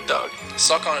doing, Big Dog?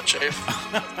 Suck on it, Chafe.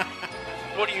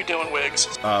 What are you doing, Wiggs?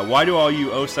 Why do all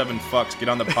you 07 fucks get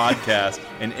on the podcast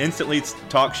and instantly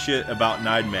talk shit about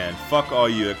Nideman? Fuck all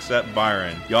you except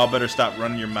Byron. Y'all better stop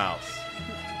running your mouths.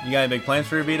 You got any big plans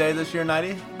for your B-Day this year,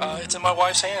 Nighty? It's in my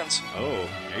wife's hands. Oh,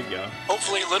 there you go.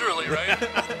 Hopefully, literally, right?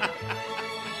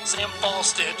 Sam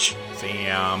Fallstitch.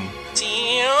 Sam.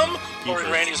 Or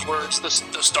in Randy's words, the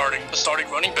starting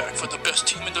running back for the best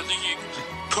team in the league.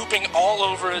 Pooping all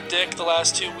over a dick the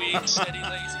last 2 weeks. Eddie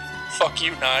Lazy. Fuck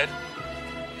you, Nide.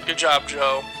 Good job,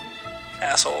 Joe.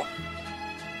 Asshole.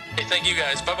 Hey, thank you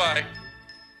guys. Bye-bye.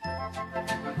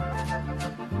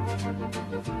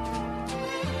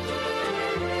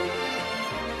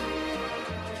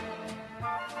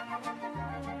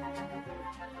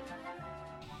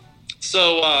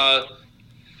 So,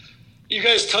 you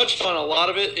guys touched on a lot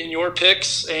of it in your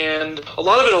picks, and a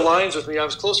lot of it aligns with me. I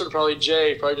was closer to probably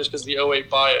Jay, probably just because of the 08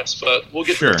 bias, but we'll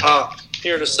get to the top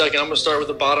here in a second. I'm going to start with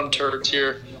the bottom turds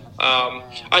here.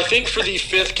 I think for the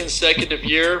 5th consecutive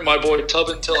year, my boy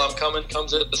Tubbin Till I'm Coming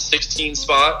comes in at the 16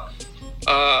 spot.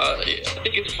 I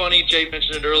think it's funny, Jay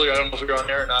mentioned it earlier, I don't know if we were on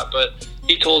air or not, but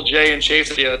he told Jay and Chase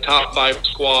that he had a top 5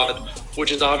 squad,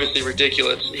 which is obviously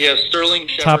ridiculous. He has Sterling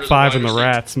Shepard Top as a 5 wide in the receiver.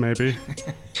 Rats, maybe.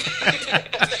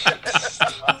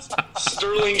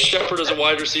 Sterling Shepard as a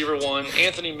wide receiver 1,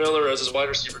 Anthony Miller as his wide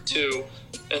receiver 2,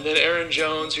 and then Aaron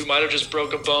Jones, who might have just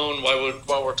broke a bone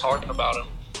while we're talking about him,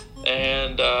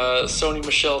 and Sony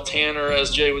Michel Tanner,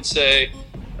 as Jay would say,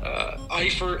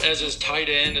 Eifert as his tight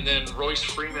end, and then Royce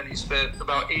Freeman he spent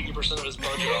about 80% of his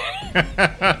budget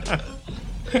on.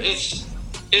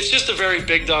 It's just a very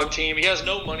big dog team. He has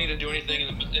no money to do anything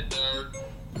in the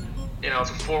it's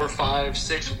a 4, 5,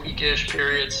 6 weekish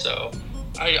period, so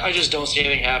I just don't see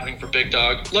anything happening for Big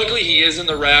Dog. Luckily, he is in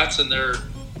the Rats, and they're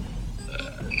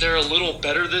a little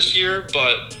better this year,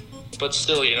 but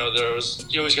still, you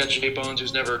always got Jay Bones,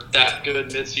 who's never that good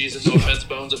midseason. No offense,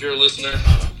 Bones, if you're a listener.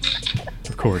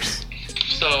 Of course.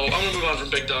 So I'm gonna move on from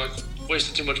Big Dog.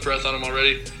 Wasted too much breath on him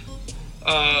already.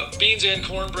 Beans and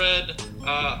cornbread.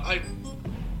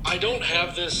 I don't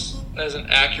have this as an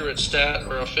accurate stat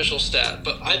or official stat,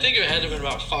 but I think it had to have been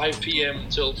about 5 p.m.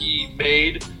 until he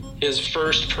made his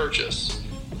first purchase.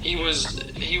 He was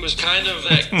kind of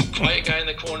that quiet guy in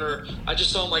the corner. I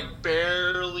just saw him like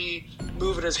barely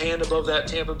moving his hand above that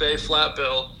Tampa Bay flat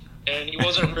bill, and he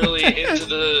wasn't really into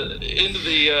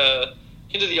the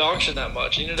auction that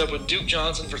much. He ended up with Duke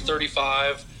Johnson for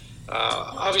 35.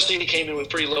 Obviously, he came in with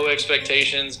pretty low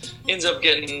expectations. Ends up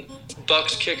getting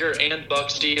Bucks kicker and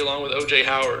Bucks D along with O.J.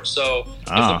 Howard. So if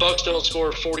the Bucks don't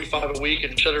score 45 a week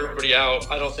and shut everybody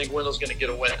out, I don't think Wendell's going to get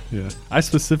a win. Yeah, I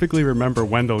specifically remember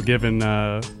Wendell giving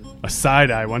a side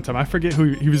eye one time. I forget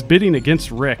who he was bidding against.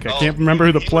 Rick. I can't remember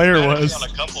who the player was. On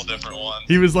a couple different ones.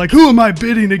 He was like, "Who am I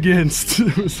bidding against?"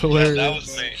 It was hilarious. Yeah, that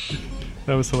was me.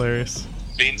 That was hilarious.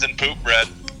 Beans and poop bread.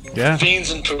 Yeah.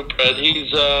 Beans and poop bread.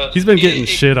 He's been getting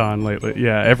shit on lately.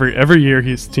 Yeah, every year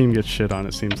his team gets shit on,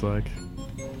 it seems like.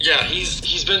 Yeah,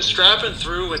 he's been strapping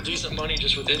through with decent money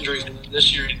just with injuries.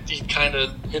 This year he kind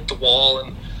of hit the wall,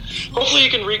 and hopefully he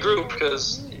can regroup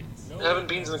because having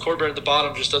Beans and the cord bread at the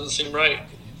bottom just doesn't seem right.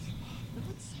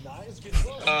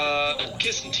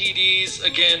 Kissing TDs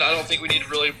again. I don't think we need to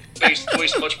really waste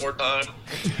much more time.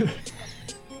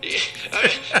 He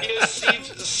has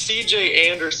C.J.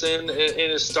 Anderson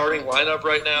in his starting lineup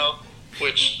right now,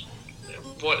 which,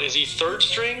 what, is he third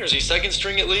string or is he second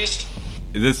string at least?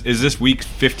 Is this week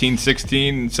 15,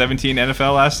 16, 17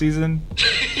 NFL last season?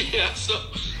 Yeah, so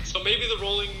maybe the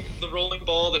rolling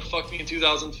ball that fucked me in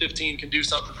 2015 can do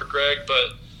something for Greg,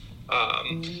 but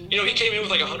he came in with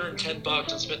like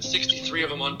 $110 and spent 63 of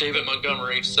them on David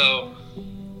Montgomery, so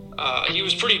he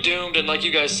was pretty doomed, and like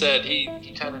you guys said,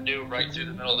 he kind of knew right through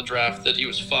the middle of the draft that he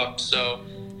was fucked, so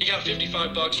he got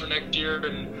 $55 for next year,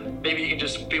 and maybe he can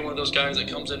just be one of those guys that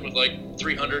comes in with like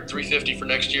 $300, $350 for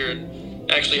next year and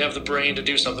actually have the brain to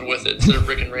do something with it instead of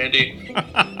Rick and Randy.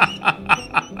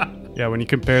 Yeah, when you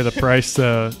compare the price,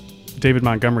 David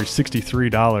Montgomery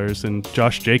 $63 and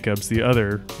Josh Jacobs, the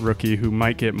other rookie who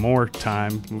might get more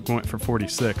time, went for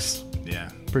 $46. Yeah,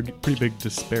 pretty big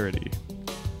disparity.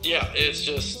 Yeah, it's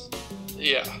just,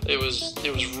 it was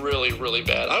really, really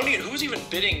bad. I don't even, who was even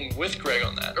bidding with Greg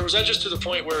on that? Or was that just to the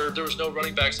point where there was no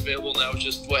running backs available and that was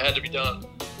just what had to be done?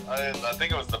 I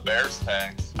think it was the Bears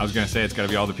tax. I was going to say it's got to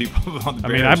be all the people on the Bears. I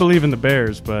mean, I believe in the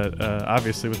Bears, but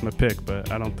obviously with my pick, but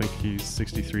I don't think he's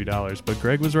 $63. But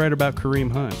Greg was right about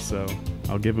Kareem Hunt, so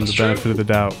I'll give him the benefit of the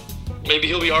doubt. Maybe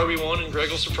he'll be RB1 and Greg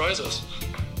will surprise us.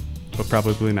 But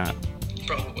probably not.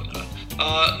 Probably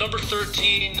not. Number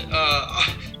 13,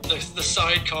 the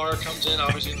sidecar comes in,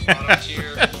 obviously in the bottom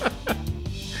tier.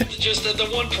 Just at the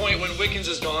one point when Wickens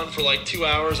is gone for like 2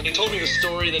 hours, and he told me the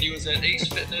story that he was at Ace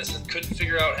Fitness and couldn't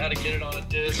figure out how to get it on a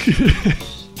disc.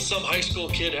 Some high school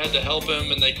kid had to help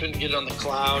him, and they couldn't get it on the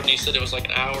cloud, and he said it was like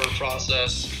an hour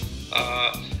process.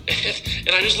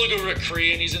 And I just look over at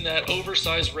Cree, and he's in that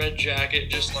oversized red jacket,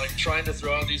 just like trying to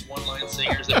throw out these one-line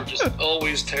singers that were just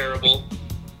always terrible.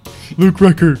 Luke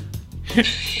Record.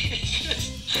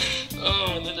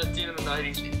 Oh, and then at the end of the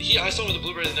night, I saw him with the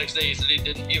Blueberry the next day. He said he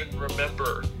didn't even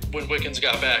remember when Wickens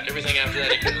got back. Everything after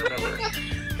that, he couldn't remember.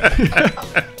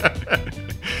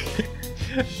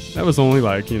 That was only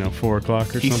like 4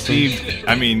 o'clock or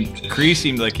something. Cree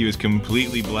seemed like he was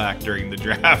completely black during the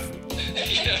draft.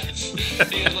 Yes,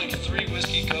 he had like 3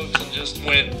 whiskey cokes and just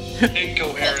went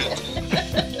incoherent.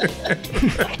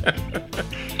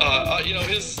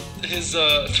 His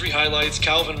 3 highlights: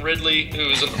 Calvin Ridley,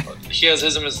 he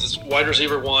has him as this wide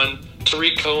receiver 1.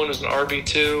 Tariq Cohen is an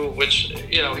RB2, which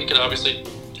he could obviously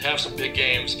have some big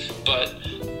games, but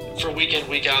for week in,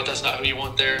 week out, that's not who you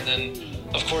want there. And then,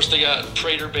 of course, they got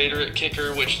Prater Bader at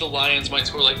kicker, which the Lions might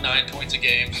score like 9 points a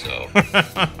game. So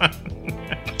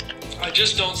I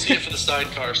just don't see it for the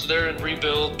sidecar. So they're in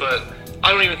rebuild, but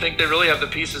I don't even think they really have the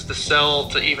pieces to sell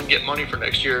to even get money for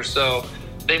next year. So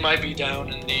they might be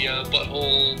down in the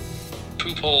butthole,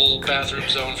 poop hole, bathroom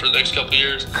zone for the next couple of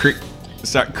years. Cree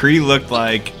looked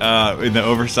like in the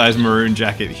oversized maroon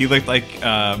jacket. He looked like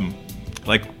I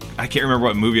can't remember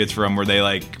what movie it's from, where they're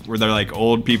like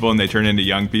old people and they turn into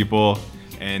young people,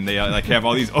 and they like have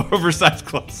all these oversized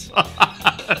clothes.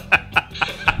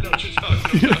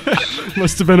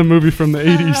 Must have been a movie from the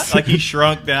 80s. Like he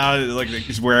shrunk down, like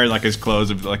he's wearing like his clothes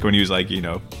of like when he was like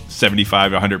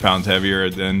 75 to 100 pounds heavier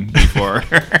than before.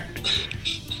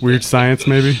 Weird Science,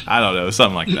 maybe? I don't know,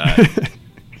 something like that.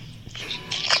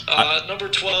 Number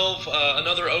 12,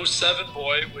 another 07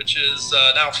 boy, which is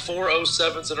now 4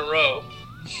 07s in a row.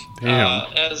 Damn.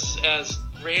 As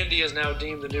Randy has now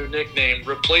deemed the new nickname,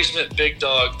 Replacement Big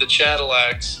Dog, the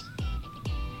Cadillacs.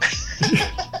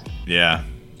 Yeah.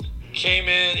 Came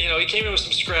in with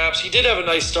some scraps. He did have a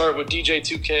nice start with DJ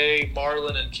 2K,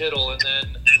 Marlin, and Kittle, and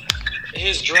then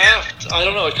his draft, I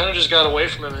don't know, it kind of just got away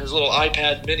from him. His little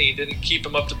iPad mini didn't keep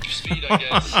him up to speed, I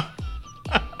guess.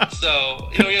 So,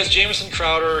 he has Jamison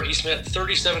Crowder. He spent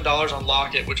 $37 on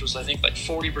Lockett, which was, I think, like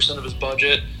 40% of his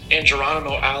budget. And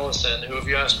Geronimo Allison, who, if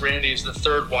you ask Randy, is the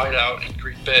third wideout in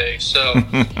Green Bay. So,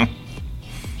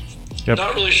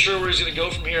 not really sure where he's going to go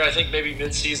from here. I think maybe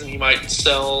midseason he might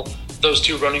sell those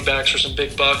two running backs for some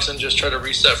big bucks and just try to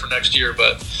reset for next year.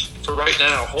 But for right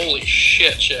now, holy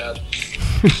shit, Chad.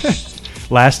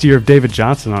 Last year of David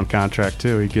Johnson on contract,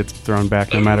 too. He gets thrown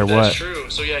back no matter what. That's true.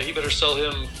 So, yeah, he better sell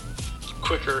him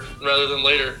quicker rather than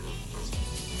later.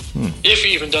 If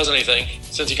he even does anything,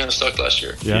 since he kind of sucked last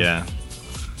year. Yeah.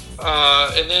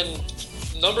 And then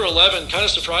number 11 kind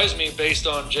of surprised me based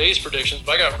on Jay's predictions,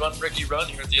 but I got Ricky Run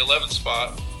here at the 11th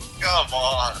spot. Come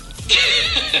on.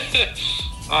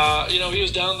 He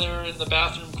was down there in the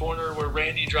bathroom corner where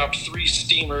Randy dropped 3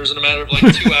 steamers in a matter of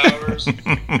like 2 hours.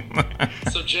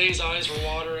 So Jay's eyes were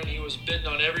watering. He was bidding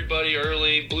on everybody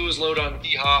early, blew his load on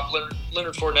D-Hop,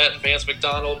 Leonard Fournette, and Vance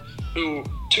McDonald, who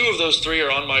 2 of those 3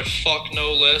 are on my fuck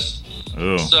no list.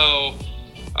 Ooh. So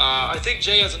I think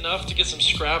Jay has enough to get some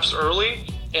scraps early,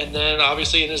 and then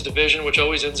obviously in his division, which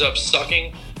always ends up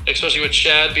sucking, especially with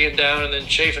Chad being down, and then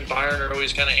Chafe and Byron are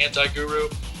always kind of anti-guru.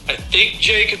 I think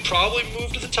Jay could probably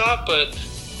move to the top, but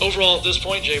overall at this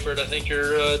point, Jaybird, I think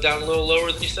you're down a little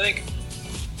lower than you think.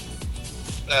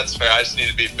 That's fair. I just need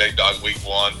to beat Big Dog week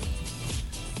 1.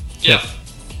 Yeah,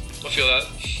 I feel that.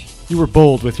 You were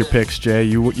bold with your picks, Jay.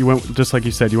 You went, just like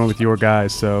you said, you went with your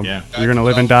guys, so yeah. You're going to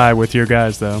live and die with your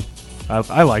guys, though.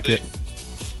 I like it.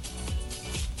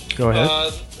 Go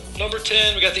ahead. Number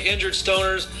 10, we got the injured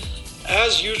stoners.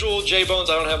 As usual, J-Bones,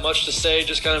 I don't have much to say,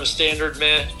 just kind of a standard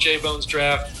J-Bones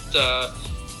draft.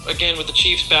 Again, with the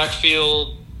Chiefs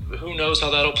backfield, who knows how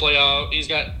that'll play out. He's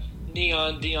got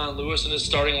Dion Lewis in his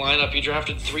starting lineup. He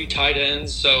drafted 3 tight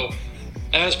ends, so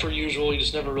as per usual, you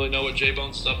just never really know what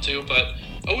J-Bones is up to, but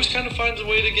always kind of finds a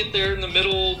way to get there in the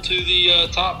middle to the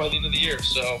top by the end of the year,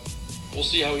 so we'll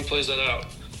see how he plays that out.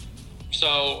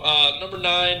 So, number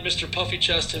 9, Mr. Puffy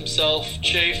Chest himself,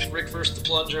 Chafe, Rick vs. the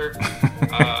Plunger.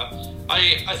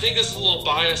 I think this is a little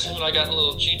biased. Him and I got a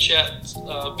little G-Chat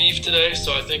beef today,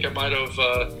 so I think I might have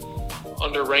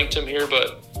underranked him here,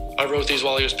 but I wrote these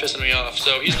while he was pissing me off.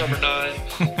 So he's number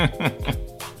 9.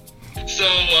 So,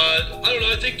 I don't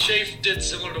know. I think Chafe did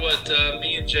similar to what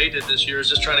me and Jay did this year, is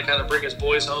just trying to kind of bring his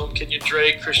boys home. Kenyon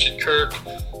Drake, Christian Kirk,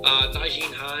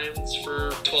 Nyheim Hines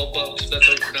for $12, if that's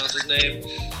how you pronounce his name.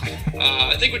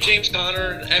 I think with James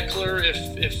Conner and Eckler,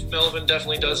 if Melvin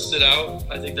definitely does sit out,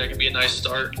 I think that could be a nice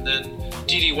start. And then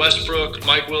D.D. Westbrook,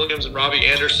 Mike Williams, and Robbie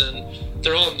Anderson,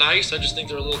 they're all nice. I just think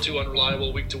they're a little too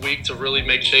unreliable week to week to really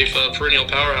make Chafe a perennial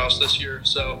powerhouse this year.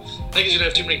 So I think he's going to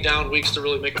have too many down weeks to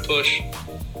really make a push.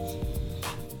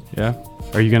 Yeah.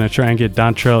 Are you going to try and get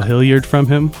Dontrell Hilliard from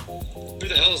him? Who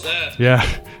the hell is that? Yeah.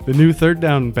 The new third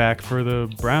down back for the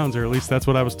Browns, or at least that's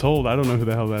what I was told. I don't know who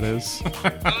the hell that is.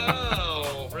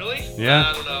 Oh, really? Yeah.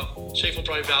 I don't know. Chafe will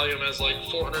probably value him as like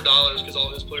 $400 because all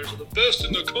his players are the best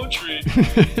in the country.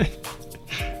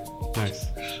 Nice.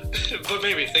 But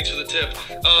maybe. Thanks for the tip.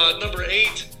 Number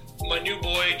 8, my new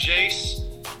boy, Jace.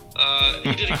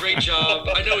 He did a great job.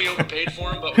 I know he overpaid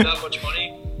for him, but with that much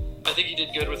money, I think he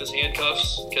did good with his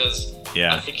handcuffs because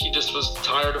I think he just was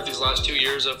tired of these last 2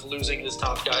 years of losing his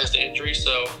top guys to injury.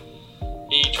 So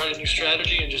he tried a new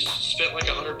strategy and just spent like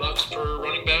 $100 per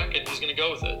running back, and he's going to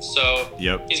go with it. So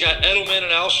he's got Edelman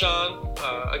and Alshon.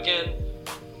 Again,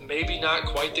 maybe not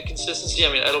quite the consistency.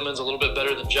 I mean, Edelman's a little bit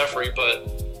better than Jeffrey, but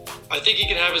I think he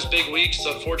can have his big weeks.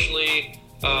 Unfortunately,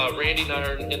 Randy and I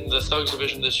are in the Thugs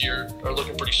division this year are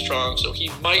looking pretty strong, so he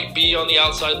might be on the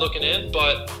outside looking in,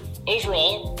 but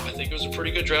overall, I think it was a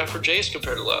pretty good draft for Jace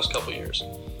compared to the last couple of years.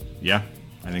 Yeah,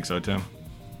 I think so too.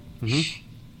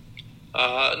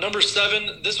 Mm-hmm. Number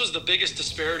 7, this was the biggest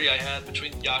disparity I had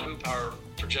between Yahoo Power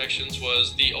projections,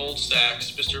 was the old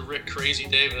stacks, Mr. Rick Crazy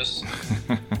Davis.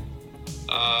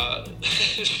 I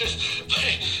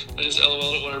just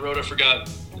LOL'd it when I wrote, I forgot.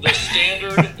 The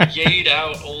standard yayed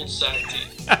out old sack team.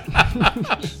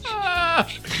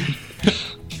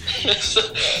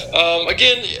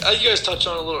 Again, as you guys touched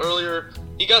on a little earlier,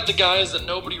 he got the guys that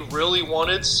nobody really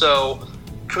wanted, so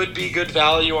could be good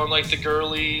value on like the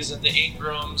Gurleys and the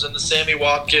Ingrams and the Sammy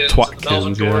Watkins and the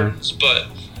Melvin Gordons, but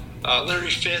Larry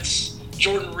Fitz,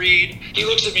 Jordan Reed, he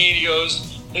looks at me and he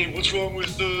goes, "Hey, what's wrong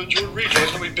with Jordan Reed? Why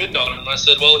can't we bid on him?" And I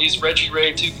said, "Well, he's Reggie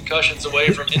Ray 2 concussions away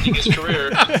from ending his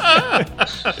career."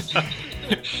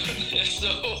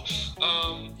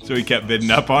 So he kept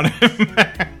bidding up on him.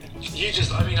 He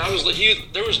just, I mean,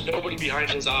 there was nobody behind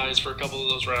his eyes for a couple of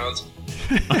those rounds.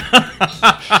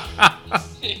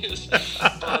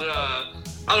 But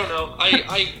I don't know.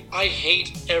 I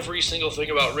hate every single thing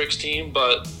about Rick's team,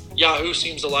 but Yahoo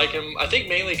seems to like him. I think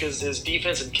mainly because his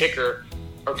defense and kicker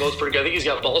are both pretty good. I think he's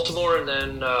got Baltimore and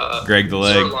then Greg the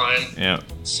Leg. Zerline. Yeah.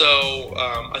 So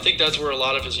I think that's where a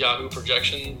lot of his Yahoo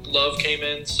projection love came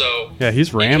in. So yeah,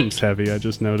 he's Rams heavy. I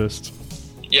just noticed.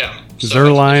 Yeah.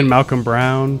 Zerline, Malcolm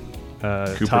Brown,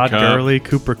 Todd Kupp. Gurley,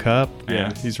 Cooper Kupp.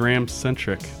 Yeah. He's Rams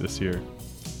centric this year.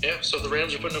 Yeah, so the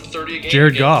Rams are putting up 30 a game.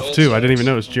 Jared against Goff the too. Colts. I didn't even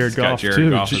notice Jared Goff too.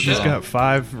 Goff as He's well. got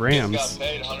 5 Rams. Got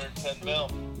paid $110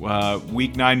 million.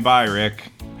 Week 9 bye, Rick.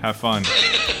 Have fun.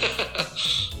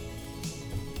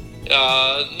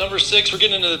 Number 6, we're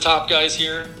getting into the top guys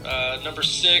here. Number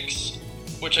 6,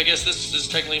 which I guess this is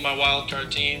technically my wild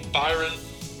card team, Byron,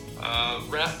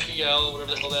 Rap PL,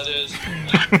 whatever the hell that is.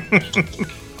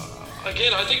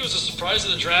 Again, I think it was a surprise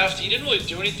of the draft. He didn't really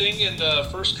do anything in the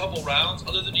first couple rounds,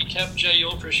 other than he kept, Jay,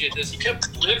 you'll appreciate this, he kept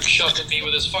rib shucking me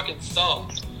with his fucking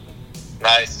thumb.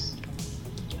 Nice.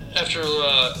 After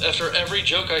every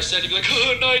joke I said, he'd be like,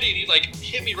 oh, 90, and he'd like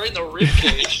hit me right in the rib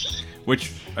cage.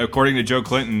 Which, according to Joe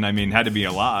Clinton, I mean, had to be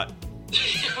a lot.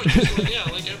 Yeah,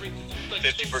 like every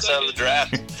 50% of the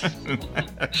draft.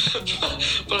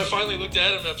 But I finally looked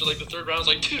at him after like the third round. I was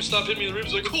like, dude, stop hitting me in the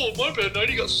ribs. He's like, oh, my bad,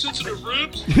 90 got sensitive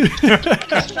ribs.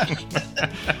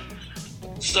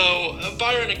 So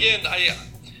Byron, again,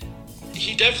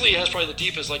 he definitely has probably the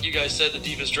deepest, like you guys said, the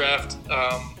deepest draft.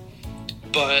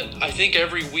 But I think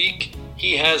every week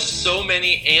he has so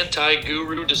many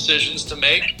anti-guru decisions to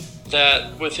make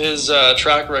that with his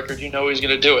track record, you know he's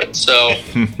going to do it. So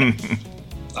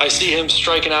I see him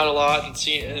striking out a lot and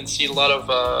see a lot of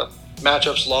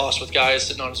matchups lost with guys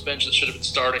sitting on his bench that should have been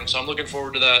starting. So I'm looking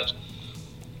forward to that.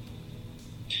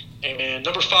 And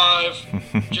number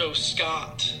 5, Joe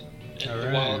Scott in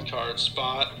the wild card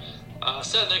spot.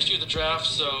 Sat next to you at the draft,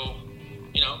 so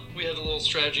we had a little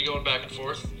strategy going back and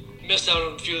forth. Missed out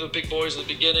on a few of the big boys at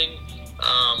the beginning.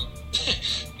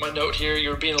 My note here: you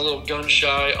were being a little gun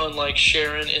shy, unlike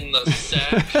Sharon in the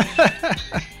sack.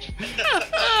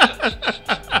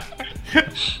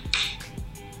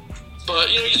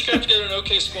 But you scrapped together an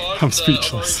okay squad. I'm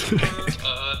speechless.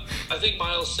 I think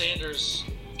Miles Sanders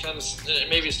kind of,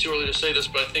 maybe it's too early to say this,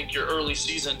 but I think your early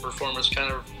season performance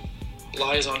kind of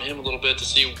lies on him a little bit to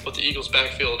see what the Eagles'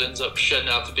 backfield ends up shedding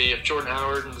out to be. If Jordan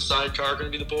Howard and the sidecar are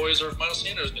going to be the boys, or if Miles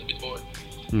Sanders is going to be the boy.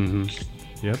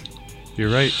 Mm-hmm. Yep,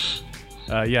 you're right.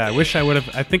 Yeah, I wish I would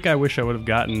have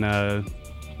gotten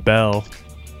Bell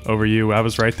over you. I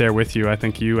was right there with you. I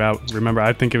think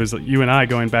I think it was you and I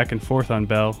going back and forth on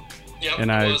Bell. Yep,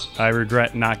 and I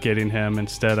regret not getting him.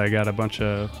 Instead, I got a bunch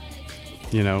of,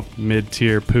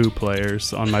 mid-tier poo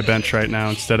players on my bench right now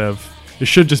instead of, it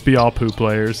should just be all poo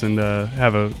players and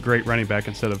have a great running back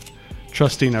instead of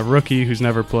trusting a rookie who's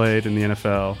never played in the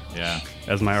NFL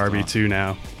as my RB2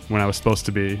 now when I was supposed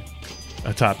to be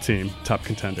a top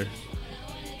contender.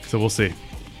 So we'll see.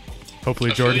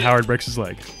 Hopefully Jordan Howard breaks his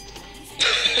leg.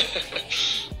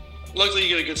 Luckily, you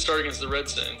get a good start against the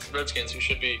Redskins, who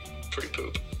should be pretty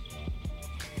poop.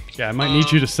 Yeah, I might need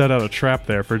you to set out a trap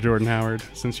there for Jordan Howard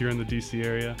since you're in the DC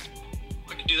area.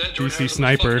 I can do that. Jordan DC Howard's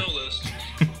sniper.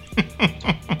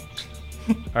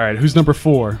 All right, who's number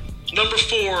 4? Number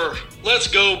 4, let's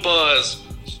go, Buzz.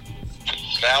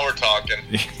 Now we're talking.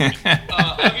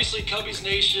 Obviously, Cubbies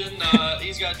Nation.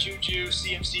 He's got Juju,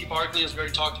 CMC, Barkley, as we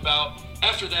already talked about.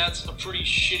 After that's a pretty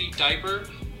shitty diaper,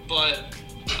 but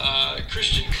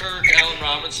Christian Kirk, Allen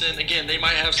Robinson, again, they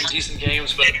might have some decent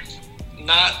games, but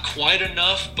not quite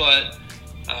enough. But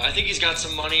I think he's got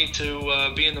some money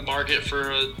to be in the market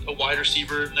for a wide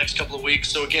receiver the next couple of weeks.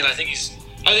 So again, I think he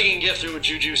can get through with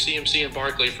Juju, CMC, and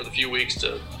Barkley for the few weeks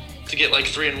to get like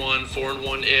 3-1,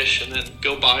 4-1-ish, and then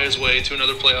go buy his way to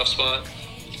another playoff spot.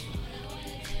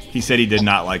 He said he did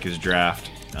not like his draft,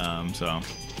 so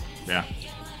yeah.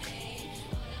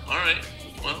 All right.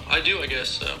 Well, I do, I guess.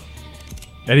 So.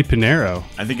 Eddie Pinheiro.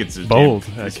 I think it's bold.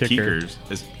 His keepers.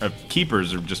 His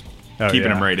keepers are just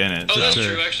keeping him right in it. Oh, that's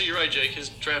true. Actually, you're right, Jake. His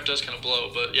draft does kind of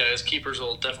blow, but yeah, his keepers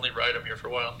will definitely ride him here for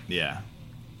a while. Yeah.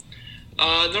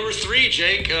 Number 3,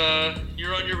 Jake,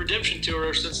 you're on your redemption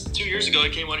tour since 2 years ago. I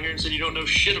came on here and said you don't know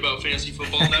shit about fantasy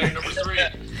football. Now you're number 3.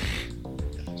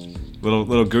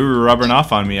 Little guru rubbing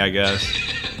off on me, I guess.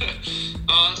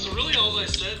 So really all I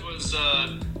said was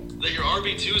that your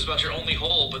RB2 is about your only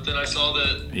hole, but then I saw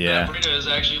that Matt Breida is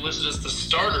actually listed as the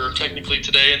starter technically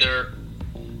today in their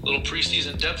little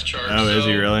preseason depth chart. Oh, is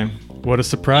he really? What a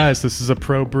surprise. This is a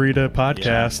pro Breida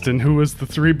podcast, and who was the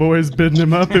 3 boys bidding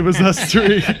him up? It was us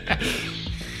 3.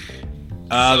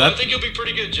 I think you'll be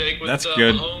pretty good, Jake. With that's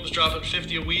good. Mahomes dropping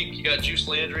 50 a week, you got Juice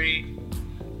Landry,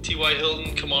 T.Y.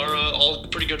 Hilton, Kamara, all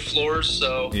pretty good floors.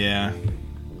 So yeah,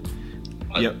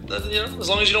 Yep. As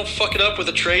long as you don't fuck it up with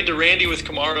a trade to Randy with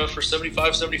Kamara for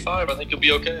 75-75, I think you'll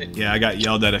be okay. Yeah, I got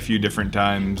yelled at a few different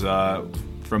times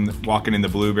from walking in the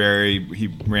Blueberry.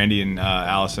 Randy and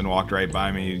Allison walked right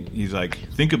by me. He's like,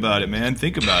 "Think about it, man.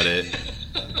 Think about it."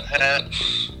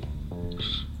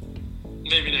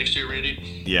 Maybe next year,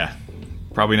 Randy. Yeah,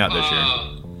 probably not this year.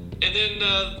 And then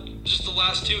just the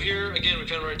last two here. Again, we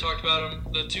kind of already talked about them.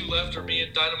 The two left are me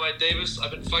and Dynamite Davis.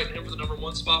 I've been fighting him for the number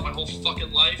 1 spot my whole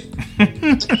fucking life.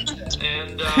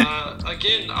 And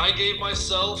again, I gave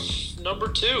myself number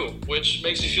 2, which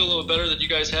makes me feel a little better that you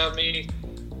guys have me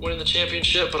winning the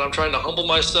championship, but I'm trying to humble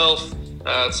myself.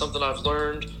 It's something I've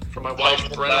learned from my wife,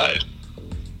 Brenna.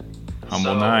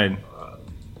 Humble Nide.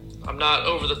 I'm not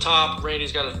over the top.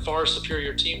 Randy's got a far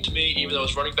superior team to me, even though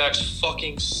his running backs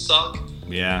fucking suck.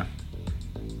 Yeah.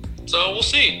 So we'll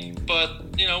see. But,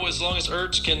 as long as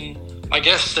Ertz can, I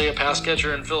guess, stay a pass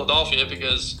catcher in Philadelphia,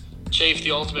 because Chafe,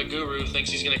 the ultimate guru, thinks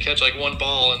he's going to catch like one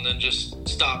ball and then just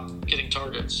stop getting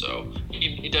targets. So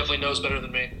he definitely knows better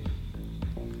than me.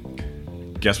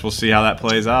 Guess we'll see how that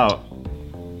plays out.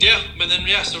 Yeah, but then,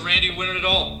 so Randy winning it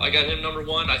all. I got him number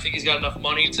 1. I think he's got enough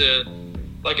money to,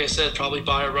 like I said, probably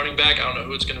buy a running back. I don't know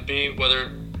who it's going to be,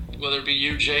 whether it be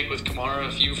you, Jake, with Kamara,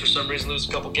 if you for some reason lose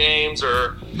a couple games,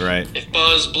 or if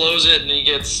Buzz blows it and he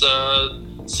gets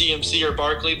CMC or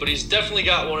Barkley, but he's definitely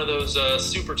got one of those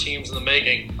super teams in the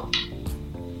making.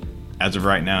 As of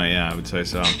right now, yeah, I would say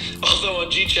so. Although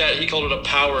on G-Chat, he called it a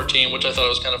power team, which I thought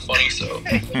was kind of funny, so.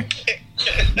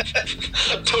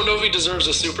 Don't know if he deserves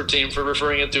a super team for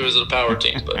referring it to as a power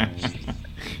team, but.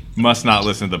 Must not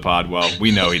listen to the pod well.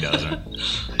 We know he doesn't.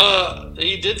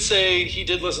 He did say he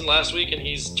did listen last week, and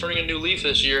he's turning a new leaf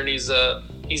this year, and he's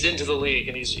into the league,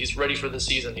 and he's ready for the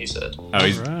season, he said.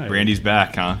 Oh, Randy's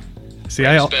back, huh? See,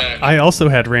 I also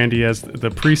had Randy as the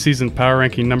preseason power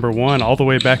ranking number 1 all the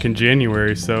way back in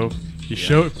January, so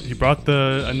he brought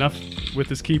enough with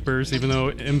his keepers, even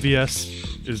though MVS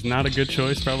is not a good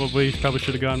choice, probably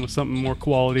should have gone with something more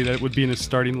quality that would be in his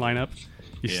starting lineup.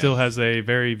 He still has a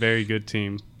very, very good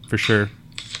team. For sure.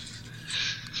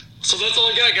 So that's all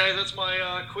I got, guys. That's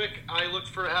my quick. I looked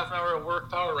for a half an hour at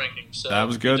work power ranking. So that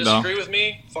was good, if you disagree with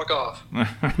me? Fuck off. Thank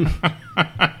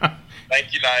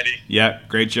you, 90. Yeah,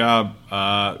 great job.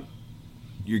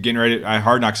 You're getting ready.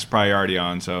 Hard Knocks is probably already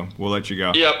on, so we'll let you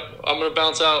go. Yep, I'm gonna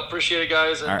bounce out. Appreciate it,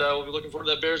 guys, and we'll be looking forward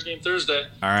to that Bears game Thursday.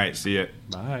 All right, see you.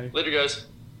 Bye. Later, guys.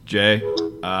 Jay,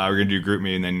 we're gonna do group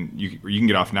me, and then you can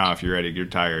get off now if you're ready. You're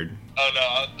tired. Oh no,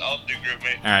 I'll do group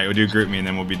me. All right, we'll do group me, and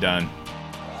then we'll be done.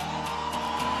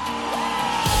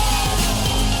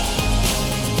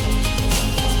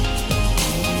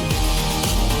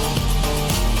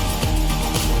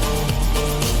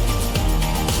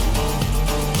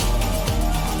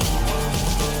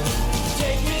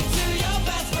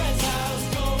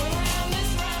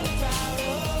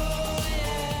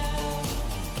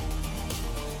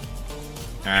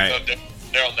 All right. So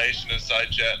Daryl Nation is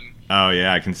side chatting. Oh,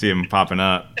 yeah, I can see him popping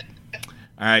up.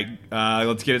 All right,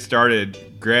 let's get it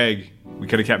started. Greg, we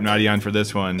could have kept Nighty on for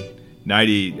this one.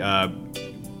 Nighty,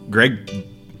 Greg,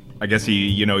 I guess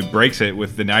he breaks it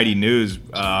with the Nighty news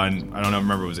on, I don't know,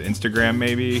 remember it was Instagram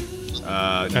maybe?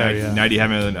 Nighty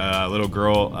having a little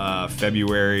girl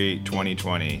February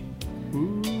 2020.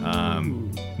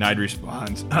 Night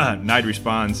responds,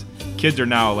 kids are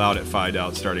now allowed at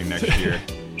Fidel starting next year.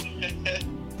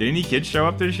 Did any kids show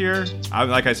up this year?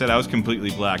 Like I said, I was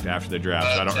completely blacked after the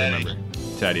draft, so I don't remember.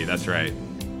 Teddy, that's right.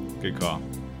 Good call.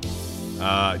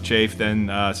 Chafe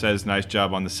then says, nice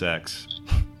job on the sex.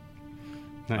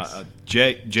 Nice.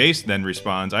 Jace then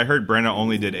responds, I heard Brenna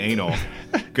only did anal.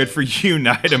 Good for you,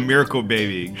 Night, a miracle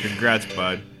baby. Congrats,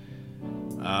 bud.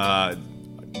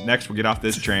 Next, we'll get off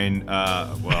this train.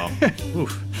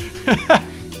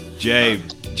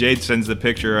 Jade sends the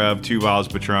picture of 2 vials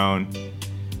of Patron.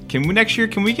 Next year,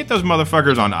 can we get those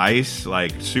motherfuckers on ice,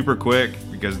 like, super quick?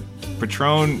 Because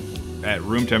Patron at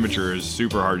room temperature is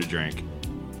super hard to drink.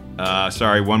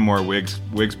 Sorry, one more. Wiggs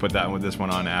put this one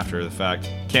on after the fact.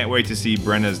 Can't wait to see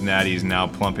Brenna's natties now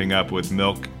plumping up with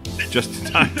milk just in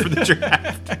time for the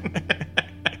draft.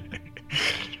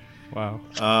 Wow.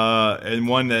 And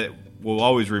one that we'll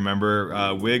always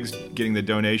remember, Wiggs getting the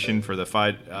donation for the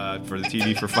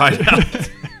TV for $5.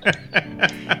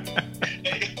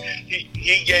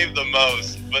 He gave the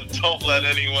most, but don't let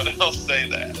anyone else say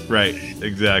that. Right,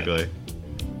 exactly.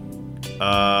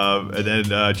 And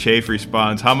then Chafe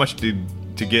responds, how much to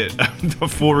get the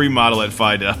full remodel at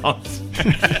Fidel's?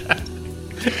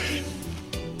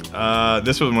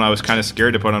 This was when I was kind of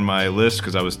scared to put on my list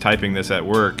because I was typing this at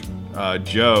work.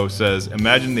 Joe says,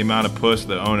 imagine the amount of puss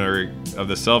the owner of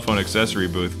the cell phone accessory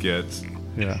booth gets.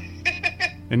 Yeah.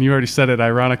 And you already said it.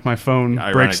 Ironic, my phone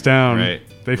breaks down. Right,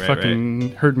 they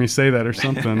fucking heard me say that or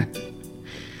something.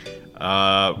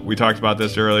 We talked about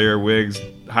this earlier. Wigs,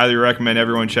 highly recommend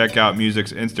everyone check out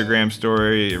Music's Instagram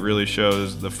story. It really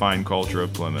shows the fine culture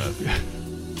of Plymouth.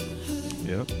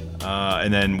 Yep.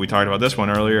 And then we talked about this one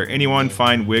earlier. Anyone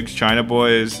find Wigs China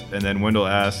Boys? And then Wendell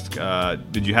asked,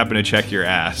 did you happen to check your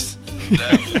ass?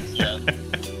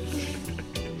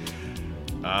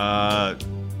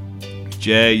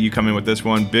 Jay, you come in with this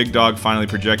one. Big Dog finally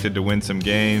projected to win some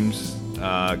games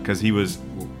because he was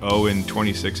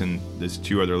 0-26 in his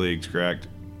 2 other leagues, correct?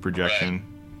 Projection.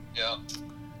 Right.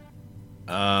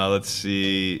 Yeah. Let's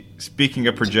see. Speaking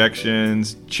of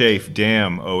projections, Chafe,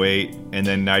 damn, 08. And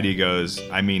then Nighty goes,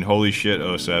 I mean, holy shit,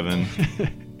 07.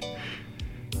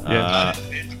 Yeah.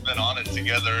 They've been on it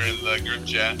together in the group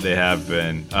chat. They have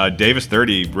been. Davis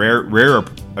 30, rare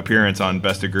appearance on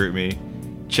Best of Group Me.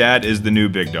 Chad is the new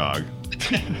Big Dog.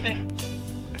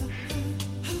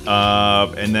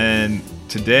 And then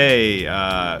today,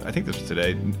 I think this was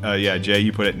today. Yeah, Jay,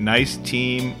 you put it. Nice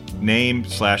team name /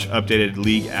 updated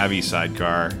league Abby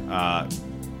sidecar.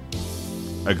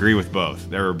 Agree with both.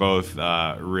 They were both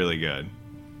really good.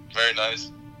 Very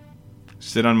nice.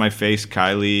 Sit on my face,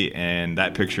 Kylie, and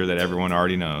that picture that everyone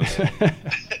already knows.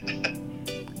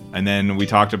 And then we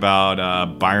talked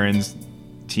about Byron's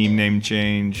team name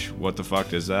change. What the fuck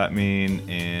does that mean?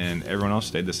 And everyone else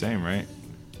stayed the same, right?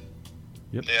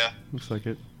 Yep. Yeah. Looks like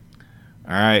it.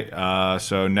 All right.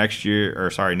 So next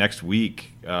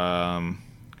week,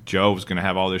 Joe was gonna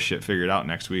have all this shit figured out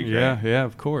next week. Yeah. Right? Yeah.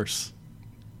 Of course.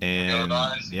 And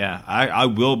yeah, I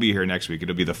will be here next week.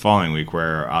 It'll be the following week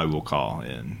where I will call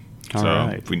in. All so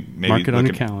right. if we Mark it on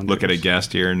the calendar. Look at a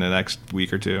guest here in the next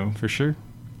week or two. For sure.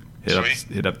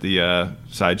 Hit up the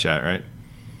side chat, right?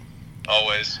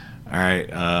 Always. All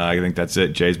right. I think that's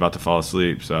it. Jay's about to fall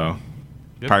asleep, so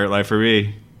Pirate Life for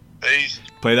me. Peace.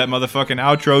 Play that motherfucking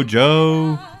outro,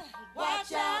 Joe.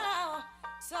 Watch out,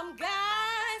 some guys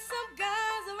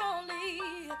are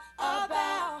only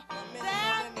about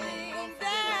that thing,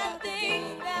 that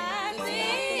thing, that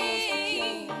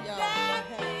thing, that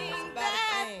thing,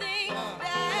 that thing,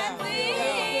 that thing.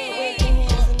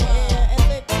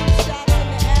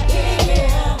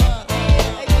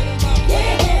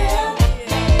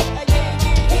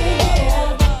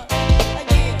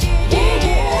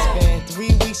 It's been 3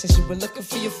 weeks since you were looking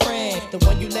for your friend, the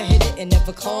one you let hit it and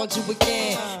never called you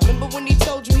again. Remember when he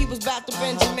told you he was about to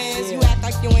Benjamins? You act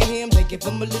like you ain't him, they give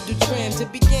him a little trim to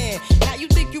begin. Now you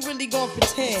think you really gon'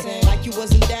 pretend like you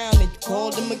wasn't down and you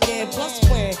called him again. Plus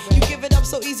when you give it up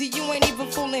so easy, you ain't even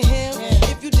fooling him.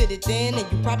 If you did it then you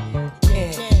probably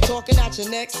can. Talking out your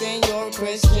neck saying you're a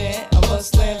Christian, a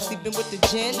Muslim, sleeping with the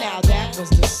gin. Now that was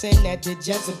the sin that did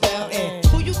Jezebel in.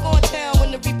 Who you gonna tell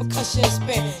when the repercussions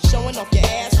spin? Showing off your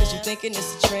ass cause you thinking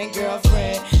it's a trend,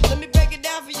 girlfriend. Let me break it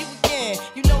down for you again.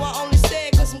 You know I only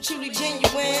said cause I'm truly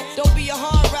genuine. Don't be a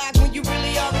hard rock when you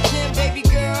really are a gem, baby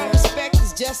girl. Respect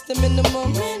is just the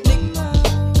minimum.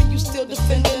 Nigga, when you still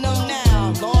defending them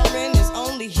now. Lauren is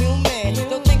only human.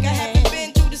 Don't think I haven't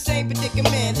been through the same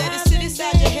predicament. Let it sit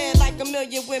inside your head like a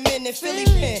million women in Philly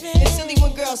pen. It's silly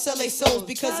when girls sell their souls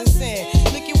because it's sin.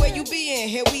 Look at where you be in.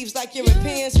 Hair weaves like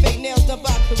Europeans. Fake nails done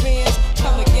by Koreans.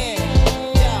 Come again.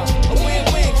 Yo, a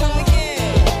win-win. Come again.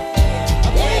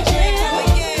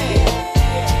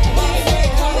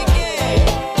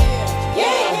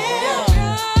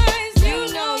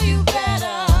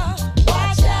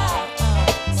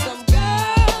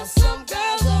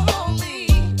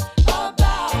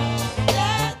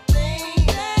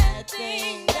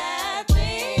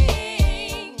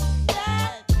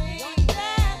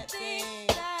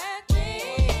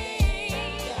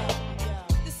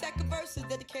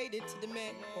 To the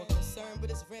man, more concerned with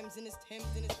his rims and his Timbs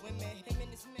and his